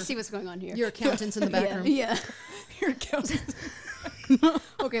is, I see what's going on here. your accountant's in the back room. Yeah. Here it goes.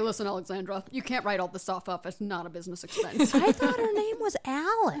 Okay, listen, Alexandra. You can't write all this stuff up. It's not a business expense. I thought her name was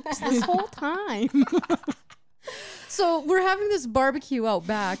Alex this whole time. So we're having this barbecue out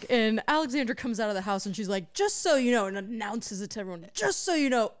back, and Alexandra comes out of the house, and she's like, "Just so you know," and announces it to everyone. "Just so you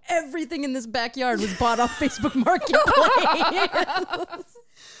know, everything in this backyard was bought off Facebook Marketplace."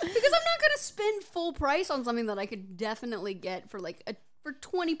 Because I'm not going to spend full price on something that I could definitely get for for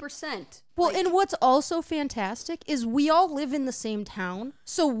 20%. Well, and what's also fantastic is we all live in the same town,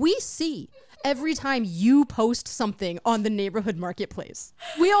 so we see every time you post something on the neighborhood marketplace.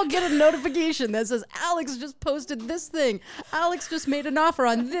 We all get a notification that says, "Alex just posted this thing. Alex just made an offer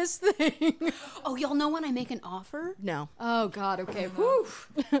on this thing." Oh, y'all know when I make an offer? No. Oh God, okay. Whew.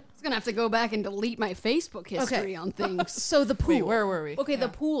 I'm gonna have to go back and delete my Facebook history Okay. on things. So the pool. Wait, where were we? Okay, the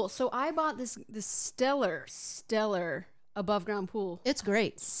pool. So I bought this stellar above ground pool. It's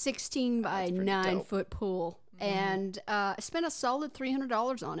great. 16 by 9-foot pool. And I spent a solid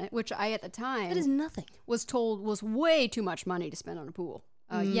 $300 on it, which I at the time It is nothing. was told was way too much money to spend on a pool.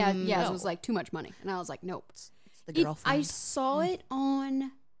 It was like too much money. And I was like, nope. It's the I girlfriend. saw it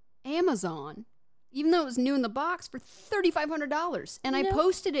on Amazon, even though it was new in the box, for $3,500. And I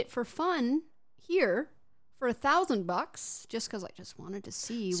posted it for fun here for $1,000 just because I just wanted to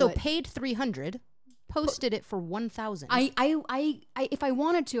see. So what, paid $300, posted it for $1,000. I if I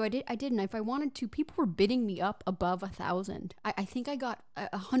wanted to, I didn't. If I wanted to, people were bidding me up above $1,000. I think I got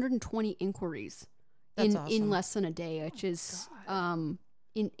 120 inquiries That's in awesome. less than a day, which is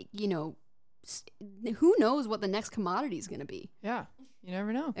who knows what the next commodity is going to be. Yeah, you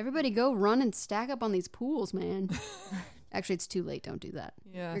never know. Everybody go run and stack up on these pools, man. Actually, it's too late. Don't do that.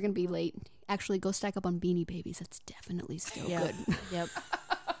 Yeah. You're going to be late. Actually, go stack up on Beanie Babies. That's definitely still good. Yep.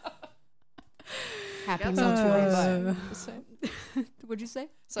 Happy Got Meal some if you wanna toys. buy. Just saying. What'd you say?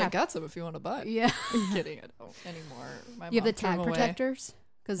 So I got some if you want to buy. Yeah. I'm kidding. I don't anymore. My You have the mom threw tag them away. protectors?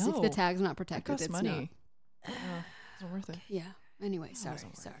 Because if No. the tag's not That protected, costs it's money. It's not worth it. not. Yeah. Anyway, sorry. know.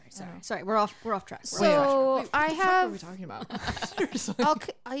 Sorry. We're off track. So I What are we have, talking about? Seriously.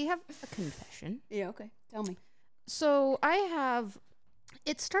 I have a confession. Yeah, okay. Tell me. So I have,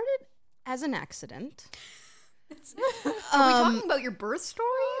 it started as an accident. Are we talking about your birth story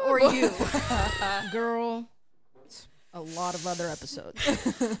or you? Girl, a lot of other episodes.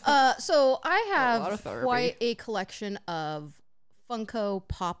 So I lot have of therapy. quite a collection of Funko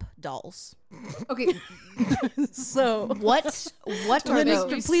Pop dolls. Okay, So what are Linus,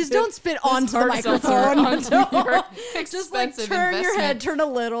 those? please don't spit onto the hard seltzer microphone. onto your Just like expensive turn your head, investment turn a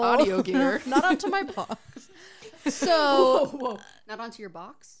little. audio gear. Not onto my box. So Whoa. Not onto your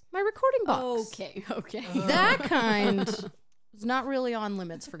box? my recording box. Okay. That kind is not really on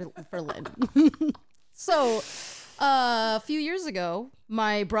limits for Lynn. So a few years ago,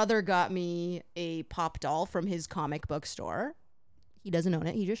 my brother got me a pop doll from his comic book store. He doesn't own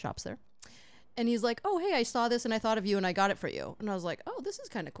it. He just shops there. And he's like, oh, hey, I saw this and I thought of you and I got it for you. And I was like, oh, this is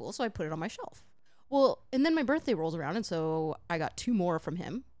kind of cool. So I put it on my shelf. Well, and then my birthday rolls around. And so I got 2 more from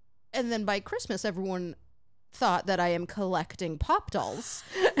him. And then by Christmas, everyone thought that I am collecting pop dolls.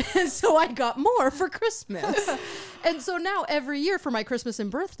 And so I got more for Christmas. And so now every year for my Christmas and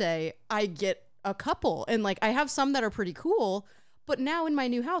birthday, I get a couple. And like I have some that are pretty cool. But now in my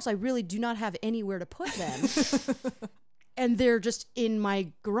new house, I really do not have anywhere to put them. And they're just in my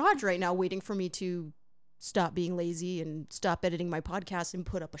garage right now waiting for me to stop being lazy and stop editing my podcast and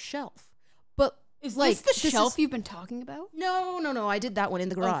put up a shelf. But Is like this the shelf you've been talking about? No. I did that one in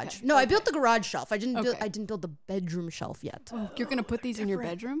the garage. Okay, No, I built the garage shelf. I didn't build Okay. I didn't build the bedroom shelf yet. You're going to put these in your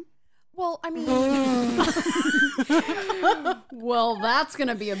bedroom? Well, I mean, Well, that's going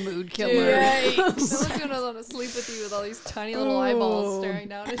to be a mood killer. No one's gonna let us sleep with you with all these tiny little eyeballs staring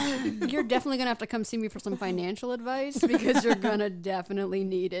down at you. You're definitely going to have to come see me for some financial advice because you're going to definitely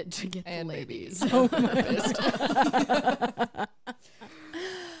need it to get And the babies. ladies.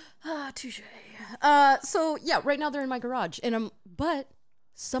 touche. So yeah, right now they're in my garage, and but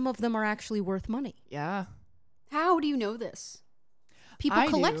some of them are actually worth money. Yeah. How do you know this? People I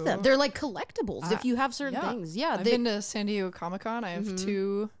collect them. do. They're like collectibles if you have certain things. Yeah, I've been to San Diego Comic-Con. I have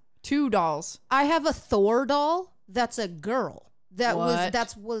two dolls. I have a Thor doll that's a girl. That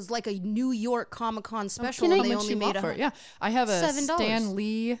What? was like a New York Comic-Con special, kidding. and they How much only you made bought for it? Yeah. I have a $7. Stan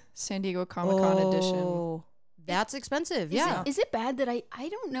Lee San Diego Comic-Con edition. Oh, that's expensive. Yeah. Is it bad that I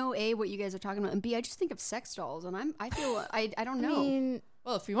don't know A, what you guys are talking about, and B, I just think of sex dolls, and I feel I don't know. I mean,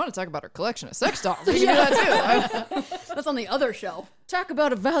 Well, if you want to talk about her collection of sex dolls, we can do that too. That's on the other shelf. talk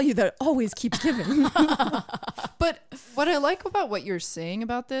about a value that always keeps giving. But what I like about what you're saying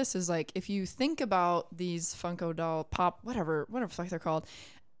about this is like if you think about these Funko doll pop whatever the fuck they're called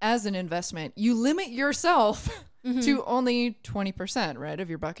as an investment, you limit yourself to only 20%, right, of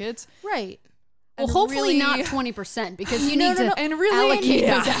your buckets. Right. Well, And hopefully really- not 20% because you need to And really, allocate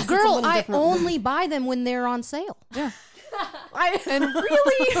yeah. those assets a Girl, little I differently. only buy them when they're on sale. Yeah. And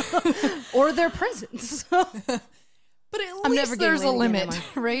really, Or they're presents. but at I'm least never getting there's a laid again,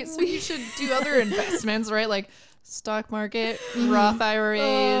 limit, am right? So you should do other investments, right? Like stock market, Roth IRAs,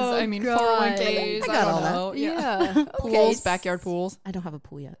 Oh, God. 401ks. I got all that. know. Yeah. Pools, backyard pools. I don't have a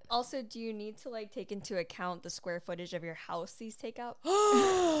pool yet. Also, do you need to like take into account the square footage of your house these take up?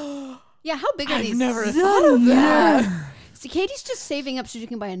 Yeah, how big are these? Never thought of that. See, Katie's just saving up so she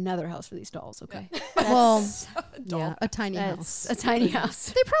can buy another house for these dolls, okay? Well, yeah, a tiny That's house. a tiny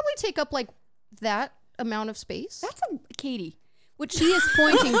house. They probably take up like that amount of space. That's a Katie. What she is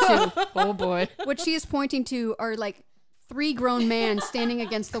pointing to, Oh boy. what she is pointing to are like 3 grown men standing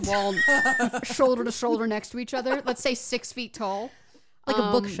against the wall, shoulder to shoulder next to each other. Let's say 6 feet tall. Like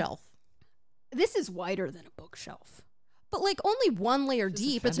a bookshelf. This is wider than a bookshelf. But like only one layer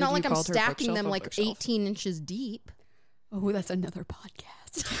deep. It's offended not you like I'm called her stacking bookshelf them a like bookshelf. 18 inches deep. Oh, that's another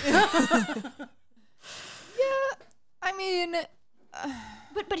podcast. I mean,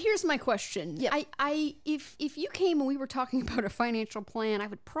 But here's my question. Yeah. If you came and we were talking about a financial plan, I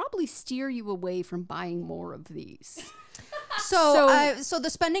would probably steer you away from buying more of these. So the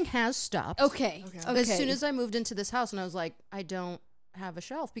spending has stopped. Okay. As soon as I moved into this house, and I was like, I don't have a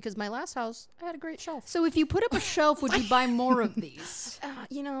shelf because my last house I had a great shelf. So if you put up a shelf, would you buy more of these?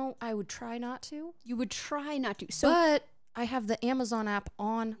 I would try not to, You would try not to. So but I have the Amazon app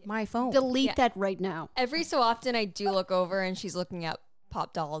on my phone. delete Yeah. that right now. Every so often, I do look over and she's looking at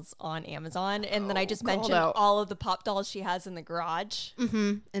pop dolls on Amazon, and then I just mentioned out. all of the pop dolls she has in the garage.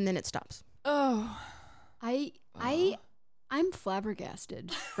 Mm-hmm. And then it stops. I'm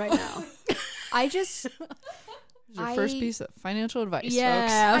flabbergasted right now. I just your first piece of financial advice, folks.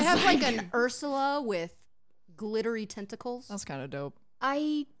 yeah. I have like an Ursula with glittery tentacles. That's kind of dope.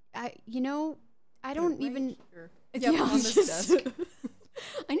 I don't even. Yep, on this desk.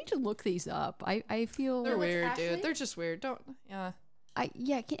 I need to look these up. I feel They're weird, Ashley? dude. They're just weird. Don't. Yeah.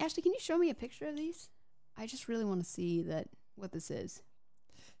 Ashley, can you show me a picture of these? I just really want to see what this is.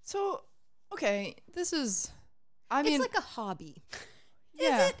 So, okay, this is I mean, it's like a hobby.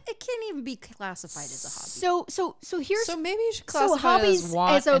 yeah. Is it? It can't even be classified as a hobby. So here's So maybe you should so classify hobbies it as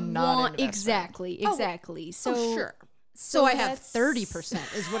want as a and not want. investment. Exactly. So Oh, sure. So I have that's-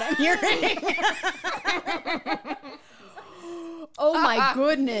 30% is what I'm hearing. Oh my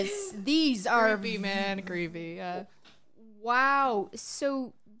goodness, these are Creepy, man, creepy. Yeah. wow.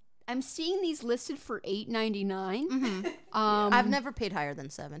 So I'm seeing these listed for $8.99. I've never paid higher than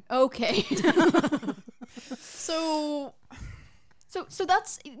 7. Okay. So So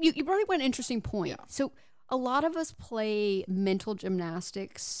that's you brought up an interesting point. So a lot of us play mental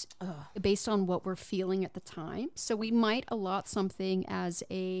gymnastics based on what we're feeling at the time. So we might allot something as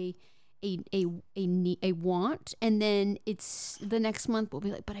a want, and then it's the next month we'll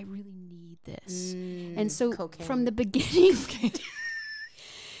be like, but I really need this. And so cocaine. from the beginning,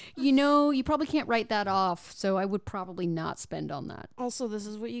 you probably can't write that off. So I would probably not spend on that. Also, this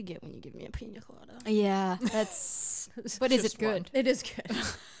is what you get when you give me a pina colada. Yeah, that's. But is it good? It is good.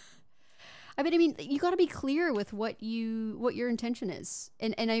 I mean, you got to be clear with what your intention is,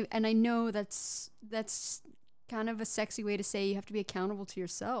 and I know that's kind of a sexy way to say you have to be accountable to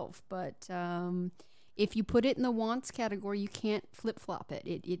yourself, but if you put it in the wants category, you can't flip flop it.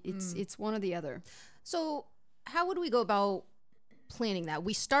 It's one or the other. So, how would we go about planning that?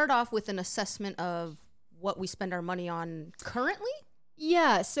 We start off with an assessment of what we spend our money on currently.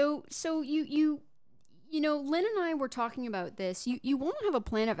 Yeah. So Lynn and I were talking about this. You want to have a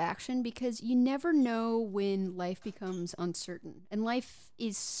plan of action because you never know when life becomes uncertain. And life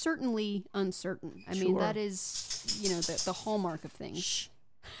is certainly uncertain. I mean, that is, the hallmark of things.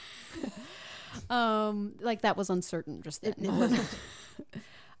 Like that was uncertain just then. It wasn't.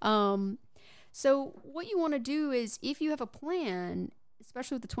 So what you want to do is if you have a plan,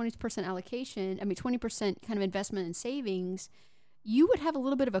 especially with the 20% allocation, 20% kind of investment in savings, you would have a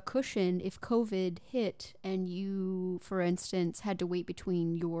little bit of a cushion if COVID hit and you, for instance, had to wait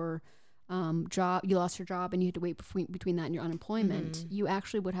between your job, you lost your job and you had to wait between that and your unemployment. You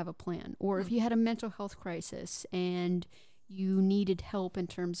actually would have a plan. Or if you had a mental health crisis and you needed help in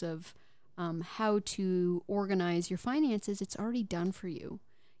terms of how to organize your finances, it's already done for you,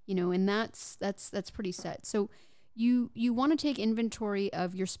 and that's pretty set. So you want to take inventory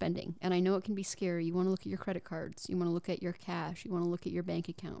of your spending, and I know it can be scary. You want to look at your credit cards, you want to look at your cash, you want to look at your bank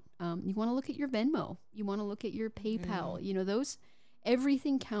account, you want to look at your Venmo, you want to look at your PayPal. Those,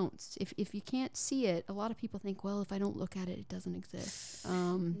 everything counts. If you can't see it, a lot of people think, well, if I don't look at it, it doesn't exist.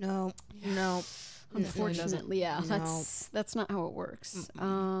 No. Unfortunately, yeah, No. that's not how it works.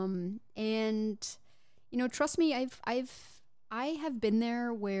 And trust me, I have been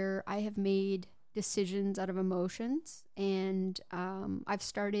there where I have made decisions out of emotions, and I've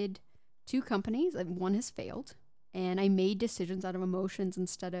started 2 companies. One has failed, and I made decisions out of emotions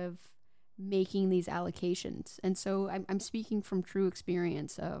instead of making these allocations. And so I'm speaking from true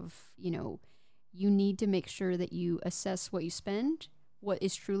experience of, you need to make sure that you assess what you spend, what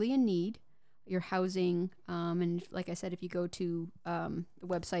is truly a need, your housing, and like I said, if you go to the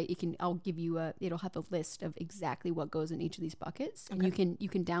website, I'll give you it'll have a list of exactly what goes in each of these buckets, and you can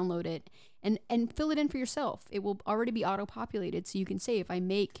download it and fill it in for yourself. It will already be auto populated, so you can say, if I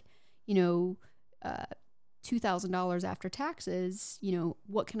make $2,000 after taxes,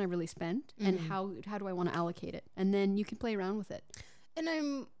 what can I really spend, and how do I want to allocate it, and then you can play around with it. And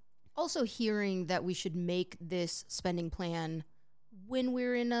I'm also hearing that we should make this spending plan when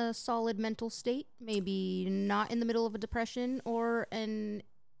we're in a solid mental state, maybe not in the middle of a depression or an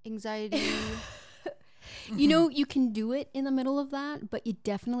anxiety. You can do it in the middle of that, but it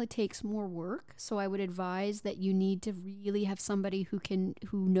definitely takes more work. So I would advise that you need to really have somebody who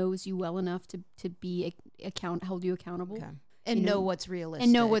knows you well enough to be hold you accountable. Okay. And know what's realistic.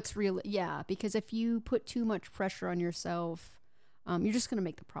 And know what's real. Yeah, because if you put too much pressure on yourself, you're just going to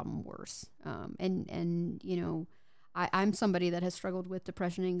make the problem worse. I'm somebody that has struggled with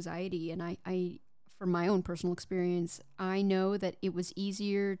depression and anxiety, and I from my own personal experience, I know that it was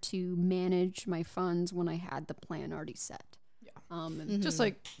easier to manage my funds when I had the plan already set. Yeah. Just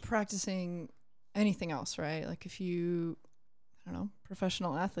like practicing anything else, right? Like if you,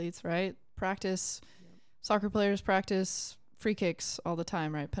 professional athletes, right? Practice, soccer players practice free kicks all the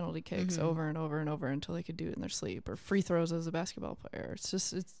time, right? Penalty kicks over and over and over until they could do it in their sleep, or free throws as a basketball player. It's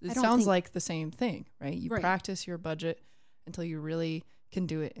just, it sounds like the same thing, right? You practice your budget until you really can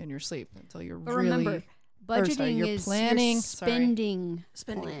do it in your sleep, until you're but really... remember, budgeting is planning, your spending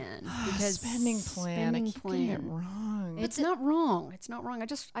plan. Because spending plan, I keep getting it wrong. It's not wrong. It's not wrong.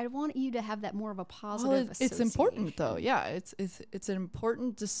 I want you to have that more of a positive it's important though. Yeah, it's an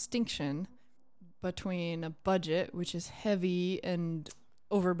important distinction between a budget, which is heavy and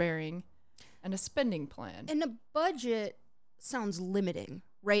overbearing, and a spending plan. And a budget sounds limiting,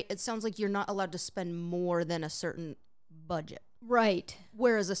 right? It sounds like you're not allowed to spend more than a certain budget. Right.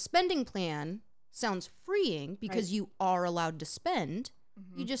 Whereas a spending plan sounds freeing because you are allowed to spend.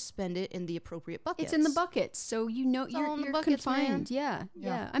 You just spend it in the appropriate buckets. It's in the buckets, so you know It's all in the you're buckets, confined. man.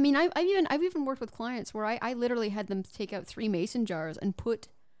 Yeah. I mean, I've even worked with clients where I literally had them take out 3 mason jars and put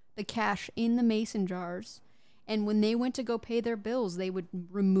the cash in the mason jars, and when they went to go pay their bills, they would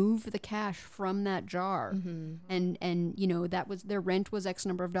remove the cash from that jar, and you know that was their rent was X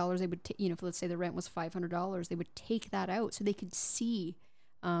number of dollars. They would if let's say the rent was $500, they would take that out so they could see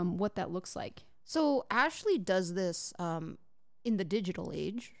what that looks like. So Ashley does this in the digital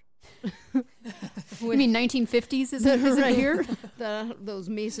age. You mean 1950s? Is it here? Those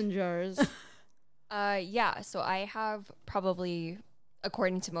mason jars. Yeah, so I have probably,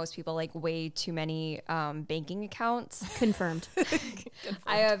 according to most people, like way too many banking accounts. Confirmed.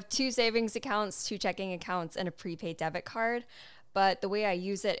 I have 2 savings accounts, 2 checking accounts, and a prepaid debit card. But the way I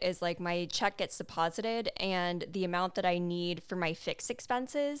use it is like my check gets deposited and the amount that I need for my fixed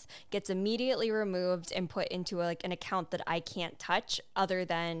expenses gets immediately removed and put into like an account that I can't touch other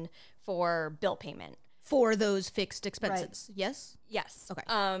than for bill payment. For those fixed expenses. Right. Yes? Yes. Okay.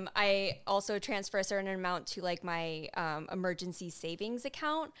 I also transfer a certain amount to like my emergency savings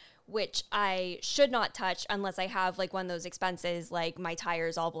account, which I should not touch unless I have like one of those expenses, like my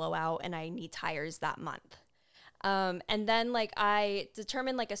tires all blow out and I need tires that month. And then like I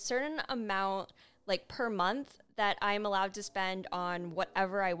determine like a certain amount like per month that I'm allowed to spend on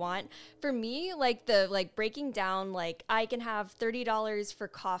whatever I want. For me, like the like breaking down, like I can have $30 for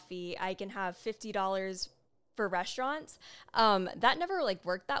coffee, I can have $50 for restaurants. That never like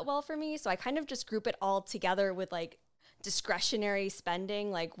worked that well for me. So I kind of just group it all together with like discretionary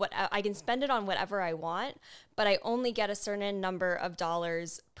spending, like what I can spend it on whatever I want, but I only get a certain number of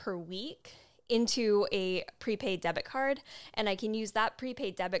dollars per week into a prepaid debit card, and I can use that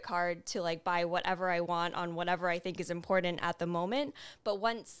prepaid debit card to like buy whatever I want on whatever I think is important at the moment. But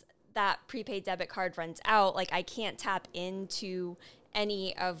once that prepaid debit card runs out, like I can't tap into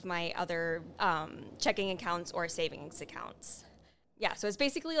any of my other checking accounts or savings accounts. Yeah, so it's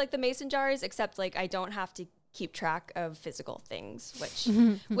basically like the mason jars, except like I don't have to keep track of physical things, which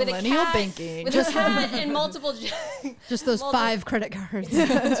with Millennial a cat, banking. with a cat and multiple just those 5 credit cards.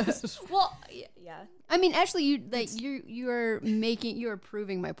 well, yeah. I mean, Ashley, you are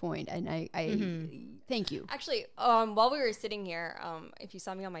proving my point, and I thank you. Actually, while we were sitting here, if you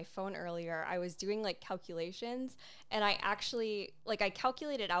saw me on my phone earlier, I was doing like calculations, and I actually I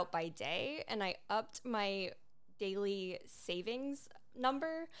calculated out by day, and I upped my daily savings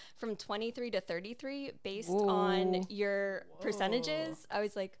number from 23 to 33 based on your percentages. I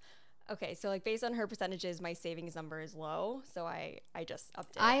was like, okay, so like based on her percentages, my savings number is low, so I just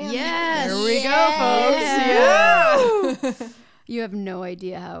upped it. There we go, folks. Yeah. You have no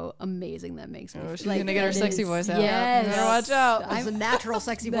idea how amazing that makes me. Oh, she's gonna get her sexy voice out. Yes. Better watch out. That was a natural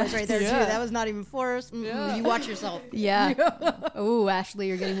sexy voice right there, too. That was not even forced. You watch yourself. Yeah. Oh, Ashley,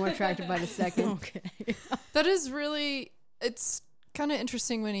 you're getting more attractive by the second. Okay. That is really, it's kind of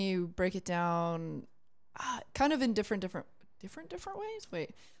interesting when you break it down kind of in different ways.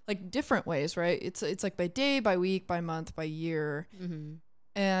 Like different ways, right? It's like by day, by week, by month, by year.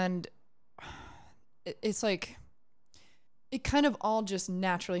 And it's like it kind of all just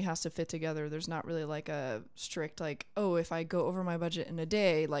naturally has to fit together. There's not really like a strict like, oh, if I go over my budget in a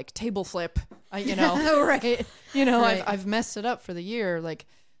day, like table flip, right. Right. I've messed it up for the year. Like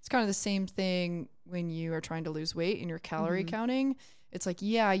it's kind of the same thing when you are trying to lose weight and you're calorie counting. It's like,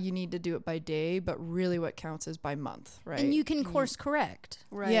 yeah, you need to do it by day, but really what counts is by month, right? And you can course correct.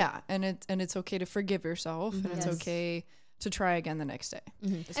 Right. Yeah, and it's okay to forgive yourself, and it's okay to try again the next day.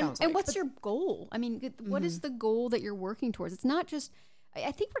 It sounds And like. what's your goal? I mean, what is the goal that you're working towards? It's not just,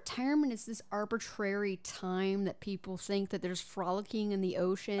 I think retirement is this arbitrary time that people think that there's frolicking in the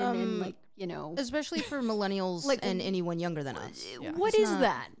ocean and like, Especially for millennials and anyone younger than us. What is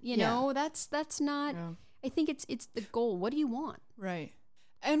that? You know, that's not, I think it's the goal. What do you want? Right.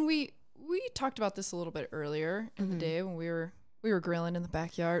 And we talked about this a little bit earlier in the day when we were grilling in the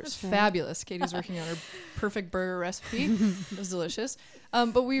backyard. It was fabulous. Katie's working on her perfect burger recipe. It was delicious.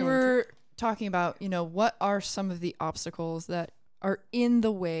 But we were talking about, what are some of the obstacles that are in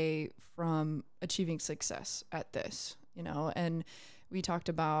the way from achieving success at this, and we talked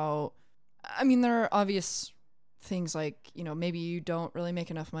about, there are obvious things like, maybe you don't really make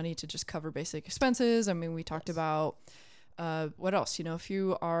enough money to just cover basic expenses. We talked about what else? If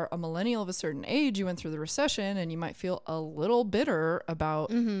you are a millennial of a certain age, you went through the recession and you might feel a little bitter about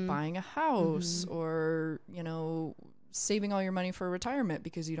buying a house or, saving all your money for retirement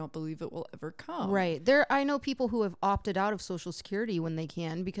because you don't believe it will ever come. Right. I know people who have opted out of Social Security when they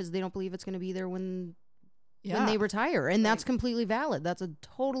can because they don't believe it's going to be there when they retire. And that's completely valid. That's a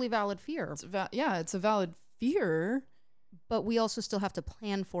totally valid fear. It's it's a valid fear. But we also still have to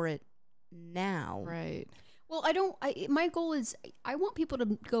plan for it now. Right. Well, my goal is I want people to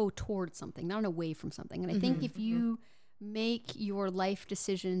go towards something, not away from something. And I think if you make your life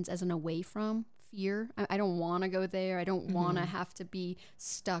decisions as an away from fear, I don't want to go there. I don't want to have to be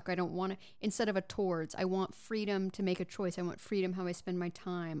stuck. I don't want to, instead of a towards, I want freedom to make a choice. I want freedom how I spend my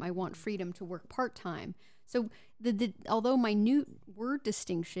time. I want freedom to work part-time. So although my new word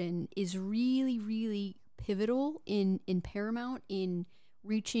distinction is really, really pivotal in paramount in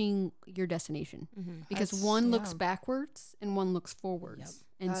reaching your destination, because one looks backwards and one looks forwards.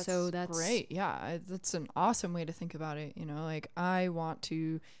 And so that's great. Yeah, that's an awesome way to think about it. You know, like I want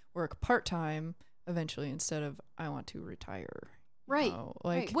to work part-time eventually instead of I want to retire. Right.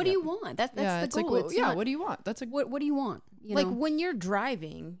 Like, what do you want? That's the goal. Like, well, what do you want? That's what do you want? You like know? when you're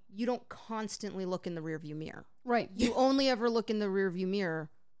driving, you don't constantly look in the rearview mirror. Right. You only ever look in the rearview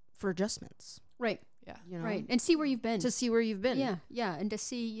mirror for adjustments. Right. Yeah. You know? Right. And see where you've been. To see where you've been. Yeah. Yeah. And to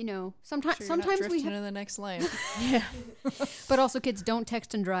see, you know, sometimes we we have, into the next lane. Yeah. but also kids, don't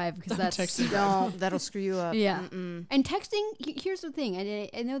text and drive because That'll screw you up. Yeah. And texting, here's the thing.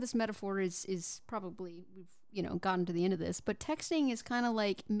 I know this metaphor is probably, we've, you know, gotten to the end of this, but texting is kind of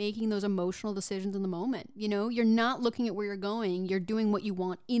like making those emotional decisions in the moment. You know, you're not looking at where you're going. You're doing what you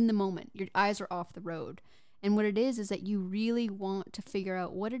want in the moment. Your eyes are off the road. And what it is that you really want to figure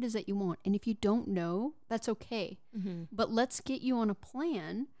out what it is that you want. And if you don't know, that's okay. But let's get you on a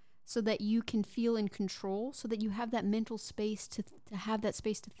plan so that you can feel in control, so that you have that mental space to have that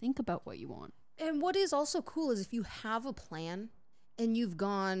space to think about what you want. And what is also cool is if you have a plan and you've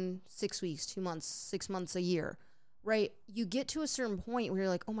gone 6 weeks, 2 months, 6 months, a year, right? You get to a certain point where you're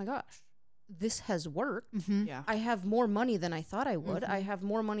like, oh my gosh, this has worked. Yeah. I have more money than I thought I would. I have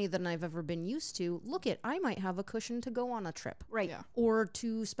more money than I've ever been used to. Look I might have a cushion to go on a trip. Right. Yeah. Or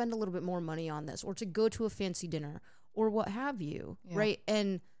to spend a little bit more money on this, or to go to a fancy dinner, or what have you. Yeah. Right.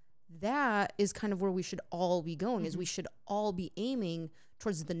 And that is kind of where we should all be going, is we should all be aiming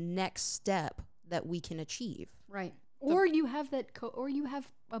towards the next step that we can achieve. Right. Or you have or you have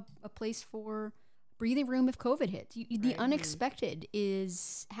a place for breathing room if COVID hits. The unexpected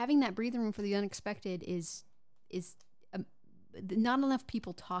is having that breathing room for the unexpected is not enough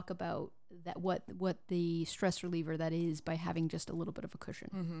people talk about that, what the stress reliever that is, by having just a little bit of a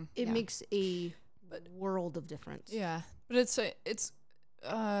cushion. It makes a world of difference. Yeah. But it's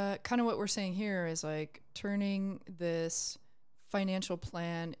kind of what we're saying here is like turning this financial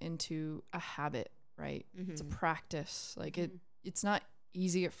plan into a habit, right? It's a practice. Like it's not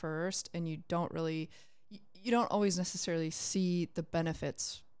easy at first, and you don't always necessarily see the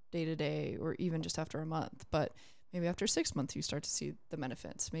benefits day to day or even just after a month, but maybe after 6 months you start to see the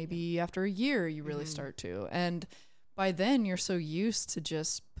benefits. Maybe after a year you really start to, and by then you're so used to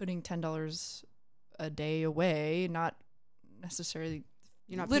just putting $10 a day away, not necessarily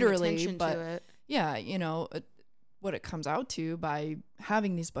You're not literally, paying attention but to it. yeah, you know, what it comes out to by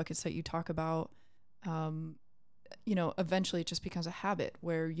having these buckets that you talk about, you know, eventually it just becomes a habit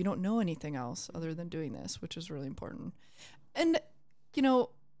where you don't know anything else other than doing this, which is really important. And, you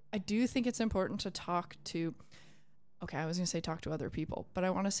know, I do think it's important to talk to other people, but I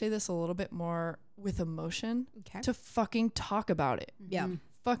want to say this a little bit more with emotion, to fucking talk about it. Yeah.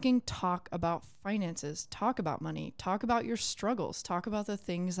 Fucking talk about finances, talk about money, talk about your struggles, talk about the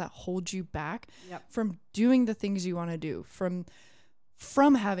things that hold you back from doing the things you want to do, from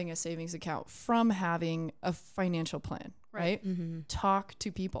having a savings account, from having a financial plan, right? Talk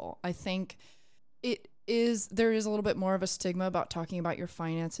to people. I think there is a little bit more of a stigma about talking about your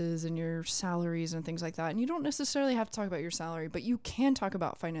finances and your salaries and things like that. And you don't necessarily have to talk about your salary, but you can talk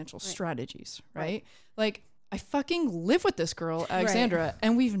about financial strategies, right? Like, I fucking live with this girl, Alexandra,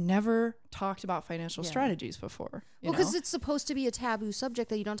 and we've never talked about financial strategies before. Well, because it's supposed to be a taboo subject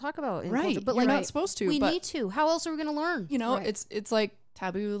that you don't talk about in culture, but you're like not supposed to. We but, need to. How else are we going to learn? You know, it's like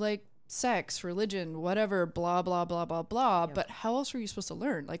taboo, like sex, religion, whatever, blah, blah, blah, blah, blah. But how else are you supposed to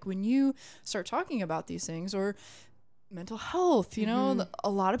learn? Like when you start talking about these things, or mental health, you know, a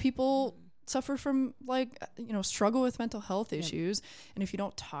lot of people suffer from struggle with mental health issues. And if you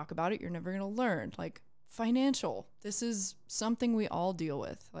don't talk about it, you're never going to learn. Like, financial, this is something we all deal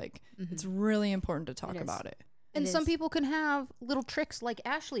with. Like it's really important to talk about it. And some people can have little tricks like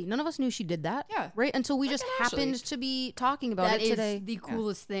Ashley. None of us knew she did that. Yeah. Right? Until we just happened to be talking about it today. That is the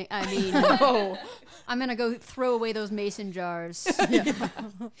coolest thing. I mean, I'm going to go throw away those mason jars.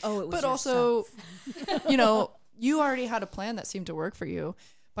 Oh, it was but also, you know, you already had a plan that seemed to work for you.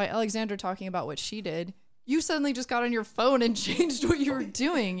 By Alexandra talking about what she did, you suddenly just got on your phone and changed what you were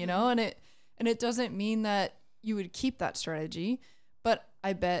doing, you know, and it doesn't mean that you would keep that strategy, but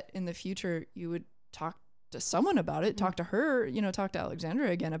I bet in the future you would talk to someone about it, talk to her, you know, talk to Alexandra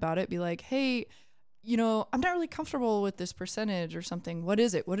again about it, be like, hey, you know, I'm not really comfortable with this percentage or something. What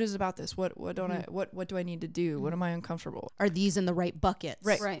is it? What is it about this? What do I need to do? What am I uncomfortable? Are these in the right buckets?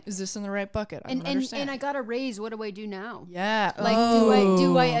 Right. Is this in the right bucket? I And don't understand. and I got a raise. What do I do now? Yeah. Like,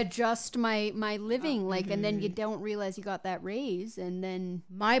 do I adjust my living? Like, and then you don't realize you got that raise, and then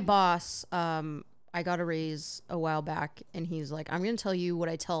My boss, I got a raise a while back, and he's like, I'm going to tell you what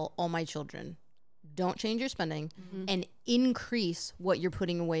I tell all my children. Don't change your spending and increase what you're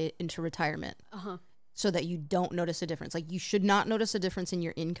putting away into retirement so that you don't notice a difference. Like, you should not notice a difference in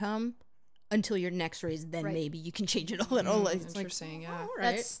your income until your next raise. Then maybe you can change it a little. Like, it's like, Interesting. Yeah. all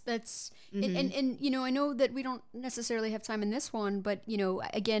right. that's and you know, I know that we don't necessarily have time in this one, but you know,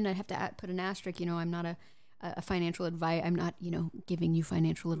 again, I have to put an asterisk. You know, I'm not a financial advice. I'm not, you know, giving you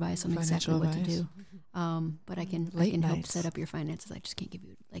financial advice on exactly what to do. But I can help set up your finances. I just can't give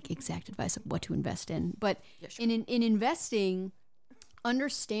you like exact advice of what to invest in. But in investing,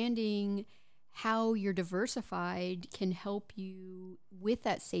 understanding how you're diversified can help you with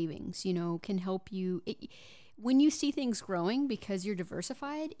that savings, you know, can help you. When you see things growing because you're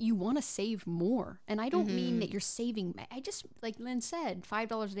diversified, you want to save more. And I don't mean that you're saving. I just, like Lynn said,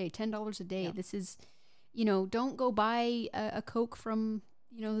 $5 a day, $10 a day. Yeah. This is, you know, don't go buy a Coke from,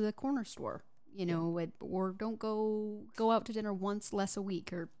 you know, the corner store, you know, or don't go out to dinner once less a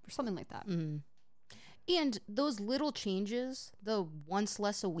week or something like that. And those little changes, the once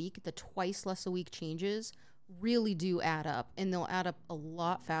less a week, the twice less a week changes, really do add up. And they'll add up a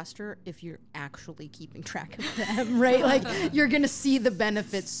lot faster if you're actually keeping track of them, right? Like, you're going to see the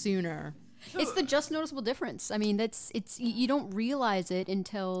benefits sooner. It's the just noticeable difference. I mean, you don't realize it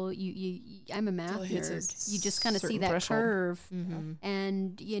until I'm a math nerd. You just kind of see that threshold. Curve.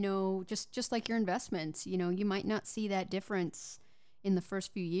 And, you know, just like your investments, you know, you might not see that difference in the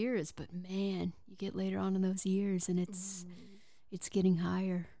first few years, but man, you get later on in those years and it's getting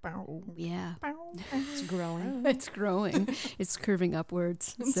higher. Yeah. It's growing. It's growing. It's curving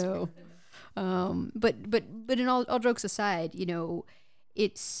upwards. So, but in all jokes aside, you know,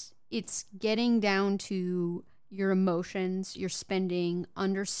 it's getting down to your emotions, your spending,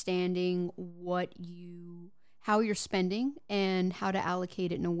 understanding how you're spending and how to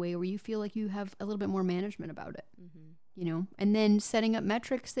allocate it in a way where you feel like you have a little bit more management about it. You know, and then setting up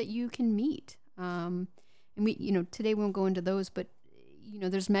metrics that you can meet. And we, you know, today we won't go into those, but you know,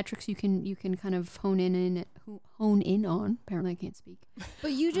 there's metrics you can kind of hone in on. Apparently, I can't speak.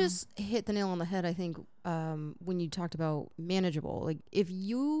 But you just hit the nail on the head, I think, when you talked about manageable. Like, if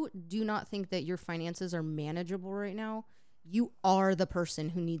you do not think that your finances are manageable right now, you are the person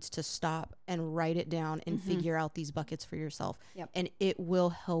who needs to stop and write it down and figure out these buckets for yourself. Yep. And it will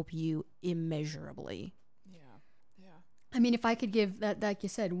help you immeasurably. I mean, if I could give that, like you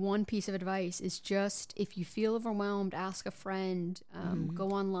said, one piece of advice is just, if you feel overwhelmed, ask a friend, go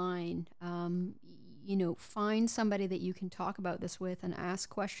online, you know, find somebody that you can talk about this with and ask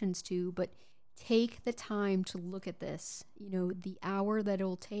questions to, but take the time to look at this. You know, the hour that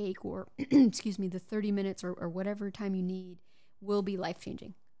it'll take, or excuse me, the 30 minutes or whatever time you need will be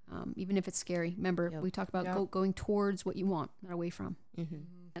life-changing. Even if it's scary. Remember, we talked about going towards what you want, not away from.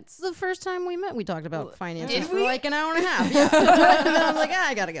 It's the first time we met. We talked about finances for like an hour and a half. Yeah. And then I was like,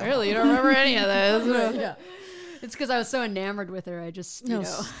 I gotta go. Really, you don't remember any of this? Yeah. It's because I was so enamored with her. I just, you know.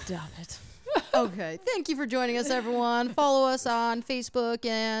 Stop it. Okay. Thank you for joining us, everyone. Follow us on Facebook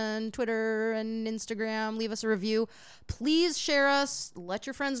and Twitter and Instagram. Leave us a review. Please share us. Let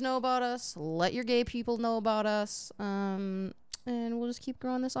your friends know about us. Let your gay people know about us. And we'll just keep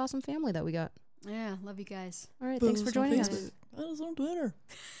growing this awesome family that we got. Yeah, love you guys. All right, thanks for joining us. Follow us on Twitter.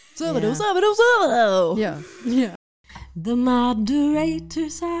 Yeah. The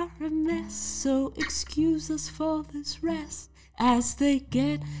moderators are a mess, so excuse us for this rest as they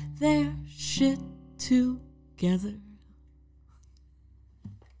get their shit together.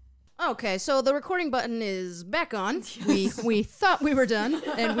 Okay, so the recording button is back on. We thought we were done,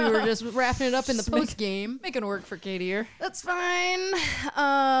 and we were just wrapping it up in the post game. Making work for Katie here. That's fine.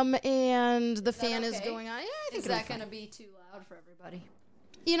 And the fan is going on. Yeah, I think is that going to be too loud for everybody?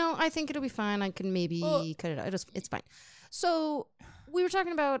 You know, I think it'll be fine. I can maybe cut it out. It's fine. So we were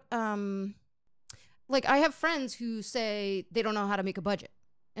talking about, like, I have friends who say they don't know how to make a budget,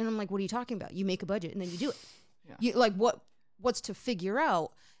 and I'm like, what are you talking about? You make a budget and then you do it. Yeah. You like what's to figure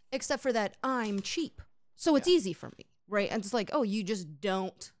out? Except for that I'm cheap. So it's easy for me, right? And it's like, oh, you just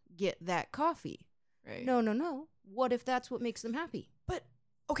don't get that coffee. Right. No. What if that's what makes them happy? But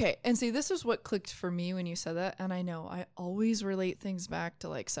okay, and see, this is what clicked for me when you said that, and I know I always relate things back to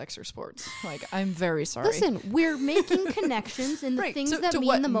like sex or sports. Like, I'm very sorry. Listen, we're making connections in the Right, things to that mean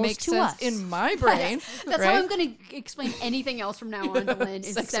what the most makes to sense us. in my brain. That's right? how I'm going to explain anything else from now on to Lynn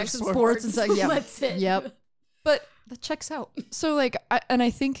is Sex sex or and sports. sports. and stuff, yep. That's it. Yep. But That checks out. so like, I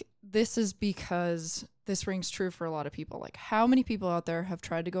think this is because this rings true for a lot of people. Like, how many people out there have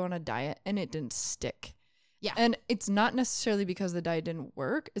tried to go on a diet and it didn't stick? Yeah. And it's not necessarily because the diet didn't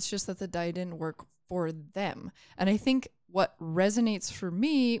work. It's just that the diet didn't work for them. And I think what resonates for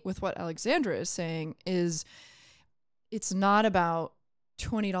me with what Alexandra is saying is it's not about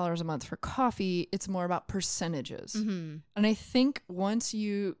 $20 a month for coffee. It's more about percentages. Mm-hmm. And I think once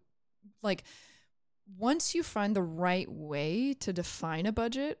you find the right way to define a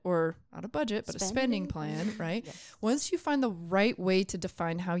budget, or not a budget, but a spending plan, right? Yes. Once you find the right way to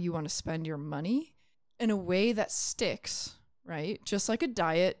define how you want to spend your money in a way that sticks, right? Just like a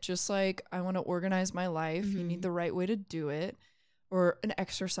diet, just like I want to organize my life, you need the right way to do it, or an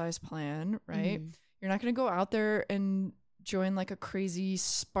exercise plan, right? You're not going to go out there and join like a crazy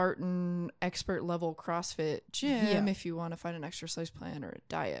Spartan expert level CrossFit gym if you want to find an exercise plan or a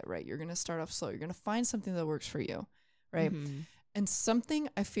diet, right? You're going to start off slow. You're going to find something that works for you, right? And something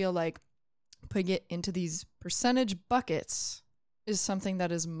I feel like putting it into these percentage buckets is something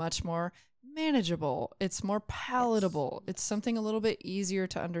that is much more manageable. It's more palatable. It's something a little bit easier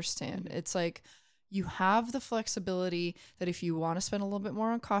to understand. It's like you have the flexibility that if you want to spend a little bit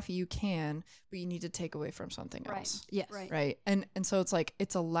more on coffee, you can, but you need to take away from something Right. else. Yes. Right. And so it's like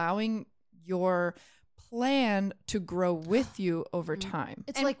it's allowing your plan to grow with you over time.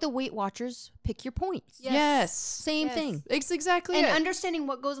 It's like the Weight Watchers pick your points. Yes. Same Yes. thing. It's exactly And it. understanding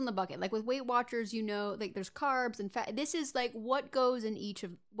what goes in the bucket, like with Weight Watchers, you know, like there's carbs and fat. This is like what goes in each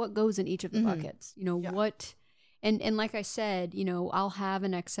of the buckets. You know what, and like I said, you know, I have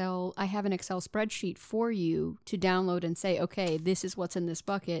an Excel spreadsheet for you to download and say, okay, this is what's in this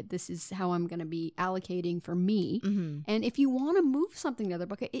bucket. This is how I'm going to be allocating for me. And if you want to move something to the other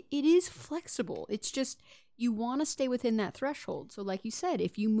bucket, it is flexible. It's just you want to stay within that threshold. So like you said,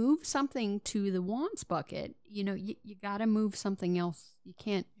 if you move something to the wants bucket, you know, you got to move something else. You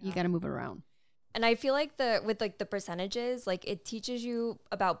can't, you got to move it around. And I feel like with the percentages, like it teaches you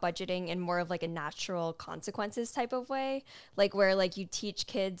about budgeting in more of like a natural consequences type of way, like where like you teach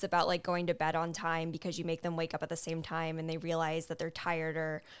kids about like going to bed on time because you make them wake up at the same time and they realize that they're tired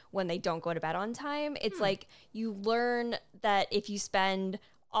or when they don't go to bed on time. It's like you learn that if you spend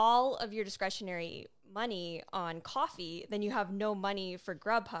all of your discretionary money on coffee, then you have no money for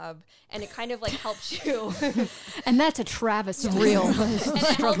Grubhub, and it kind of like helps you. And that's a travesty. Real. And it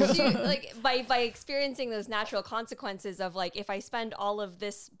helps you like by experiencing those natural consequences of like if I spend all of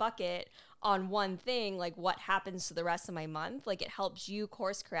this bucket on one thing, like what happens to the rest of my month. Like it helps you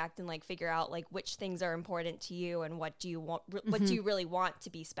course correct and like figure out like which things are important to you and what do you want, what do you really want to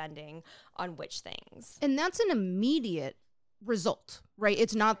be spending on which things. And that's an immediate result, right?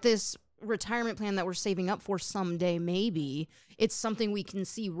 It's not this retirement plan that we're saving up for someday, maybe. It's something we can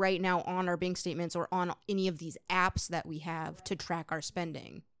see right now on our bank statements or on any of these apps that we have to track our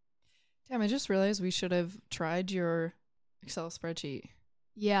spending. Damn, I just realized we should have tried your Excel spreadsheet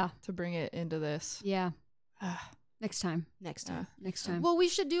Yeah. to bring it into this. Yeah. Next time. Next time. Next time. Well, we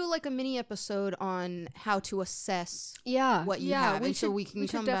should do like a mini episode on how to assess yeah. what you yeah, have, and so we can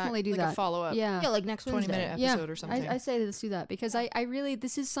come back, definitely do Like that. a follow-up. Yeah. yeah, like next 20-minute Wednesday. episode or something. I say let's do that because I really,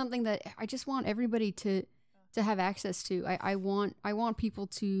 this is something that I just want everybody to have access to. I want people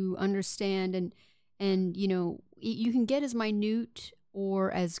to understand and you know, you can get as minute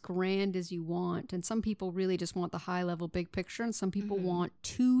or as grand as you want. And some people really just want the high level big picture, and some people want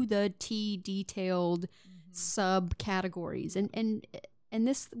to the T detailed subcategories. And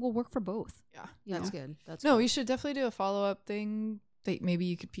this will work for both. Yeah. You That's know? good. That's No, good. we should definitely do a follow-up thing that maybe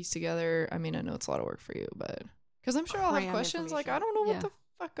you could piece together. I mean, I know it's a lot of work for you, but because I'm sure I'll have Cram questions like, I information. don't know Yeah. what the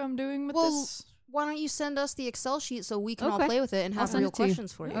fuck I'm doing with Well, this. Why don't you send us the Excel sheet so we can all Okay. play with it and I'll have send real it to you.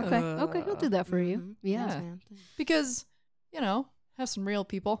 questions for you? Okay. Okay. He'll do that for you. Mhm. Yeah. Thanks, man. Because, you know, have some real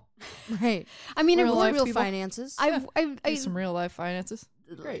people, Right. I mean, Real I've life Real people. finances. I've do some real life finances.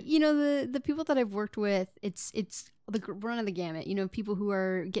 Great. you know, the people that I've worked with, it's the run of the gamut. You know, people who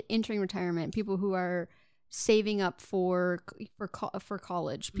are entering retirement, people who are saving up for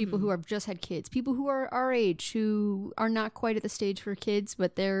college, people who have just had kids, people who are our age who are not quite at the stage for kids,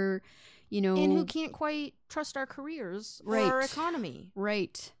 but they're, you know, and who can't quite trust our careers or our Right. economy.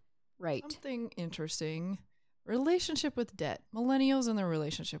 right. Something interesting. Relationship with debt. Millennials and their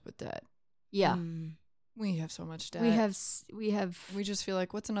relationship with debt. Yeah. Mm. We have so much debt. We have We just feel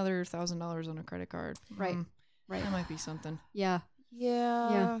like, what's another $1,000 on a credit card? Right. Right. That might be something. yeah.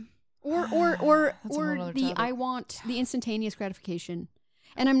 Yeah. Or That's a whole or nother the topic. I want the instantaneous gratification.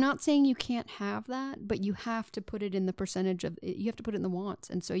 And I'm not saying you can't have that, but you have to put it in the percentage of you have to put it in the wants.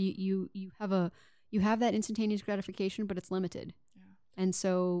 And so you have that instantaneous gratification, but it's limited. Yeah. And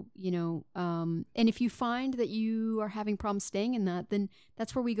so, and if you find that you are having problems staying in that, then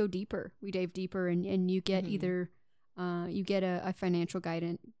that's where we go deeper. We dive deeper and you get either you get a financial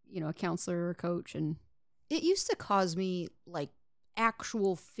guidance, a counselor or a coach. And It used to cause me like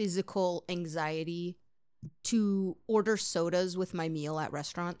actual physical anxiety to order sodas with my meal at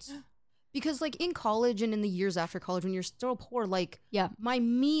restaurants. Because like in college and in the years after college when you're still poor, like yeah. my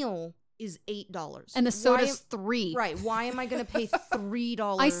meal is $8. And the soda's $3. Right. Why am I going to pay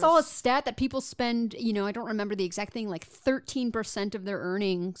 $3? I saw a stat that people spend, I don't remember the exact thing, like 13% of their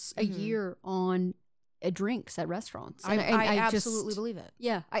earnings a year on drinks at restaurants. I And absolutely believe it.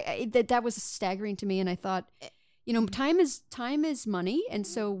 Yeah, that was staggering to me, and I thought, time is money, and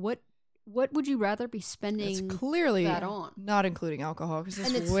so what would you rather be spending? It's clearly that on? not including alcohol because And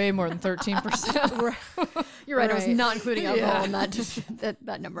it's it's- way more than 13%. You're right. I was Right. not including alcohol Yeah. in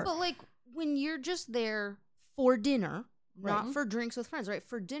that number. But like when you're just there for dinner, Right. not for drinks with friends, right?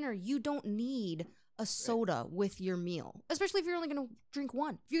 For dinner, you don't need a soda with your meal, especially if you're only going to drink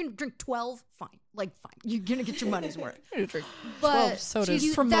one. If you're going to drink 12, fine. Like, fine. You're going to get your money's worth. I'm gonna drink But 12 sodas.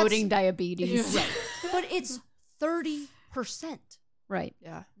 She's promoting diabetes. Right. But it's 30%. Right.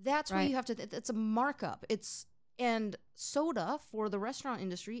 Yeah. That's what Right. you have to, it's a markup. And soda for the restaurant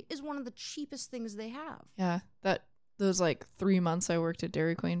industry is one of the cheapest things they have. Yeah. Those like 3 months I worked at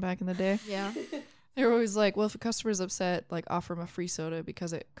Dairy Queen back in the day. Yeah. They were always like, well, if a customer's upset, like offer them a free soda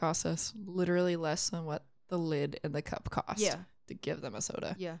because it costs us literally less than what the lid and the cup cost Yeah. to give them a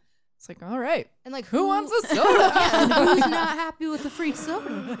soda. Yeah. It's like, all right. And like, Who wants a soda? Yeah, and who's not happy with the free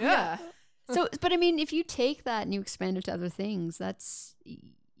soda? Yeah. So, but I mean, if you take that and you expand it to other things, that's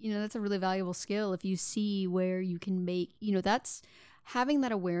that's a really valuable skill. If you see where you can make, that's having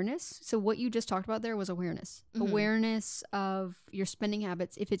that awareness. So what you just talked about there was awareness. Mhm. Awareness of your spending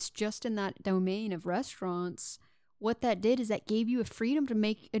habits. If it's just in that domain of restaurants, what that did is that gave you a freedom to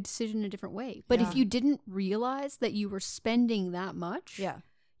make a decision in a different way. But Yeah. if you didn't realize that you were spending that much, Yeah.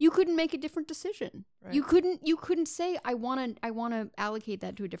 you couldn't make a different decision. Right. You couldn't say I want to allocate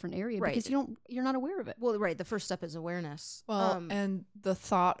that to a different area Right. because you're not aware of it. Well, right. The first step is awareness. Well, and the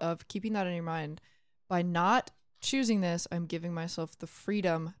thought of keeping that in your mind, by not choosing this, I'm giving myself the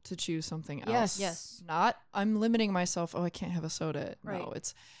freedom to choose something else. Yes. Not, I'm limiting myself, I can't have a soda. Right. No,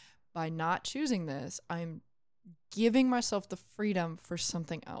 it's by not choosing this, I'm giving myself the freedom for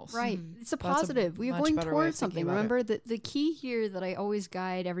something else. Right. Mhm. It's a That's a positive. We're much going better way of towards something. thinking about it. Remember that the key here that I always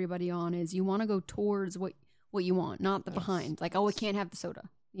guide everybody on is you want to go towards what you want, not the Yes. behind. Like, oh, I can't have the soda.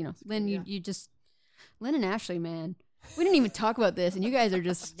 Lynn, Yeah. Lynn and Ashley, man. We didn't even talk about this, and you guys are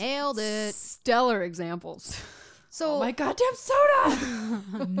just Nailed it. stellar examples. So Oh my goddamn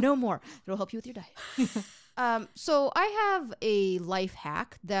soda! no more. It'll help you with your diet. So I have a life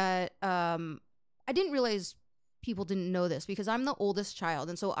hack that I didn't realize people didn't know this because I'm the oldest child,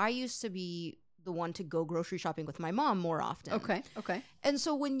 and so I used to be the one to go grocery shopping with my mom more often. Okay. And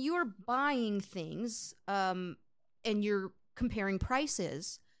so when you're buying things and you're comparing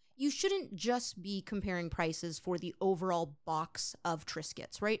prices, you shouldn't just be comparing prices for the overall box of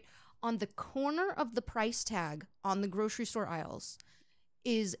Triscuits, right? On the corner of the price tag on the grocery store aisles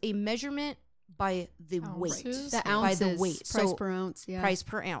is a measurement by the weight. Ounces? The By ounces, the weight. price So per ounce. Yeah. price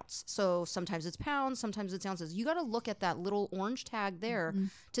per ounce. So sometimes it's pounds, sometimes it's ounces. You got to look at that little orange tag there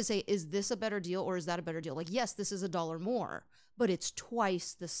to say, is this a better deal or is that a better deal? Like, yes, this is $1 more, but it's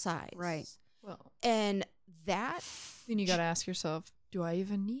twice the size. Right. Well, And that, then you got to ask yourself, do I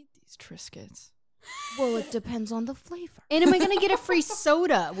even need these Triscuits? well, it depends on the flavor. And am I going to get a free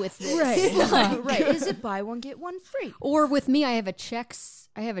soda with this? Right. Is it buy one, get one free? Or with me, I have a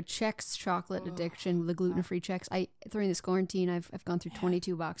Chex chocolate addiction, the gluten-free Chex. During this quarantine, I've gone through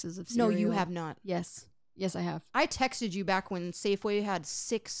 22 boxes of No, cereal. you have not. Yes, I have. I texted you back when Safeway had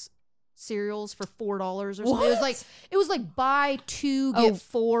 6 cereals for $4 or something. It was like buy 2 get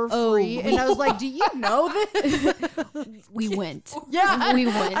 4 free, and I was like, "Do you know this?" We went. Yeah, we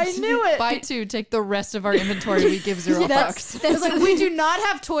went. I knew it. Buy 2, take the rest of our inventory. We give $0. It's like we do not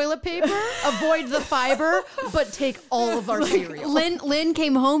have toilet paper. Avoid the fiber, but take all of our cereal. Lynn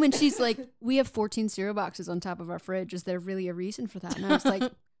came home and she's like, "We have 14 cereal boxes on top of our fridge. Is there really a reason for that?" And I was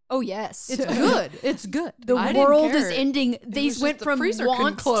like, Oh yes, It's good. It's good. The I didn't world is care. ending. was These just went the from freezer couldn't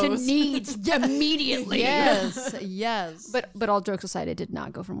wants to close. needs immediately. Yes. Yes. But all jokes aside, it did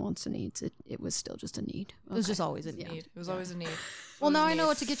not go from wants to needs. It was still just a need. it was just always a need. Need. It was always a need. Well, now I know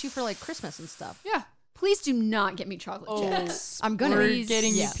what to get you for like Christmas and stuff. Yeah. Please do not get me chocolate chips. I'm gonna. We're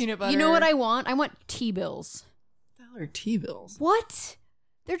getting you Yeah. peanut butter. You know what I want? I want T-bills. Dollar T-bills. What?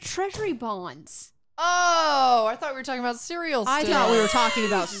 They're treasury bonds. Oh, I thought we were talking about cereal. I still. thought we were talking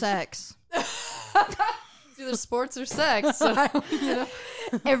about sex. It's either sports or sex. So, you know.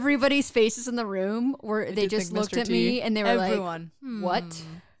 Everybody's faces in the room were they did just think looked Mr. at T. me and they were Everyone. like, "What?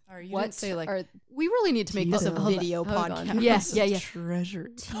 Or you What didn't say like are We really need to make this a Hold on, video hold on. podcast. Yes, yeah.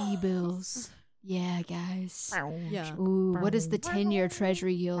 treasury. T-bills? Yeah, guys. Yeah. Ooh, what is the 10-year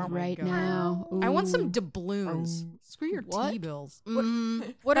treasury yield right now? I want some Ooh. doubloons. Screw your What? T-bills.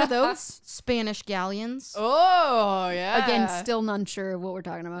 What are those? Spanish galleons. Oh yeah. Again, still none sure of what we're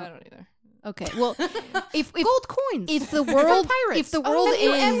talking I about. don't either. Okay, well, if Gold coins. if the world pirates. if the world Have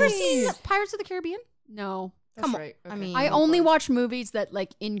you ends, ever seen Pirates of the Caribbean? no, That's Come on. right. I mean, I only watch movies that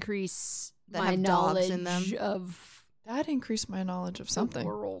like increase That my have dogs knowledge in them. of that increased my knowledge of the something.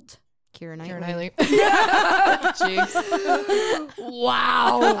 world. Keira Knightley. Keira Knightley. Jeez.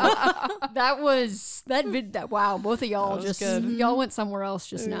 Wow, that was that. Wow, both of y'all That was just good. y'all went somewhere else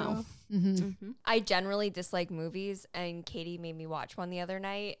just now. I generally dislike movies, and Katie made me watch one the other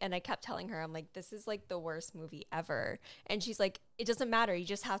night, and I kept telling her, I'm like, this is like the worst movie ever. And she's like, it doesn't matter. You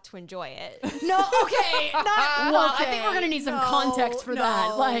just have to enjoy it. No, okay, not well. I think we're gonna need some context for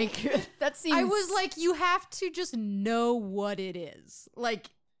that. Like that seems. I was like, you have to just know what it is. Like,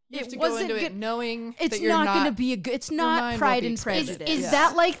 You have it to go wasn't into it good. knowing It's that you're not not going to be a good. It's not mind Pride won't be and expanded. Prejudice. Is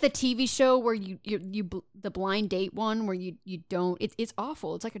that like the TV show where you the blind date one where you don't? It's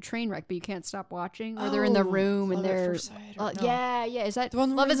awful. It's like a train wreck, but you can't stop watching. Where they're in the Oh, room and Love at they're First Sight or no? yeah. Is that The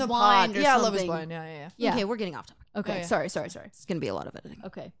one Love where is in the Blind? pod. Or Yeah, something. Love is Blind. Yeah. Yeah. Okay, we're getting off topic. Okay. Oh, yeah. Sorry. It's going to be a lot of editing.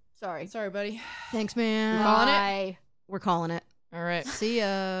 Okay. Sorry. Sorry, buddy. Thanks, man. Calling it? Bye. We're calling it. All right. See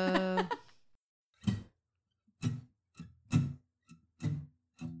ya.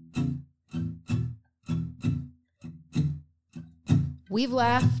 We've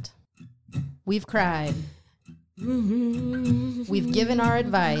laughed. We've cried. We've given our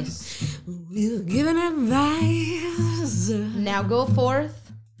advice. We've given advice. Now go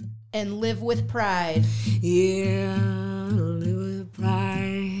forth and live with pride. Yeah, live with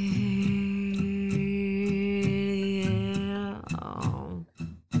pride.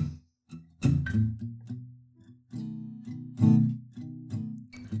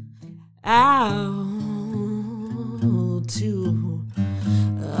 Out to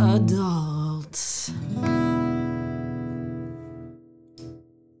a dog.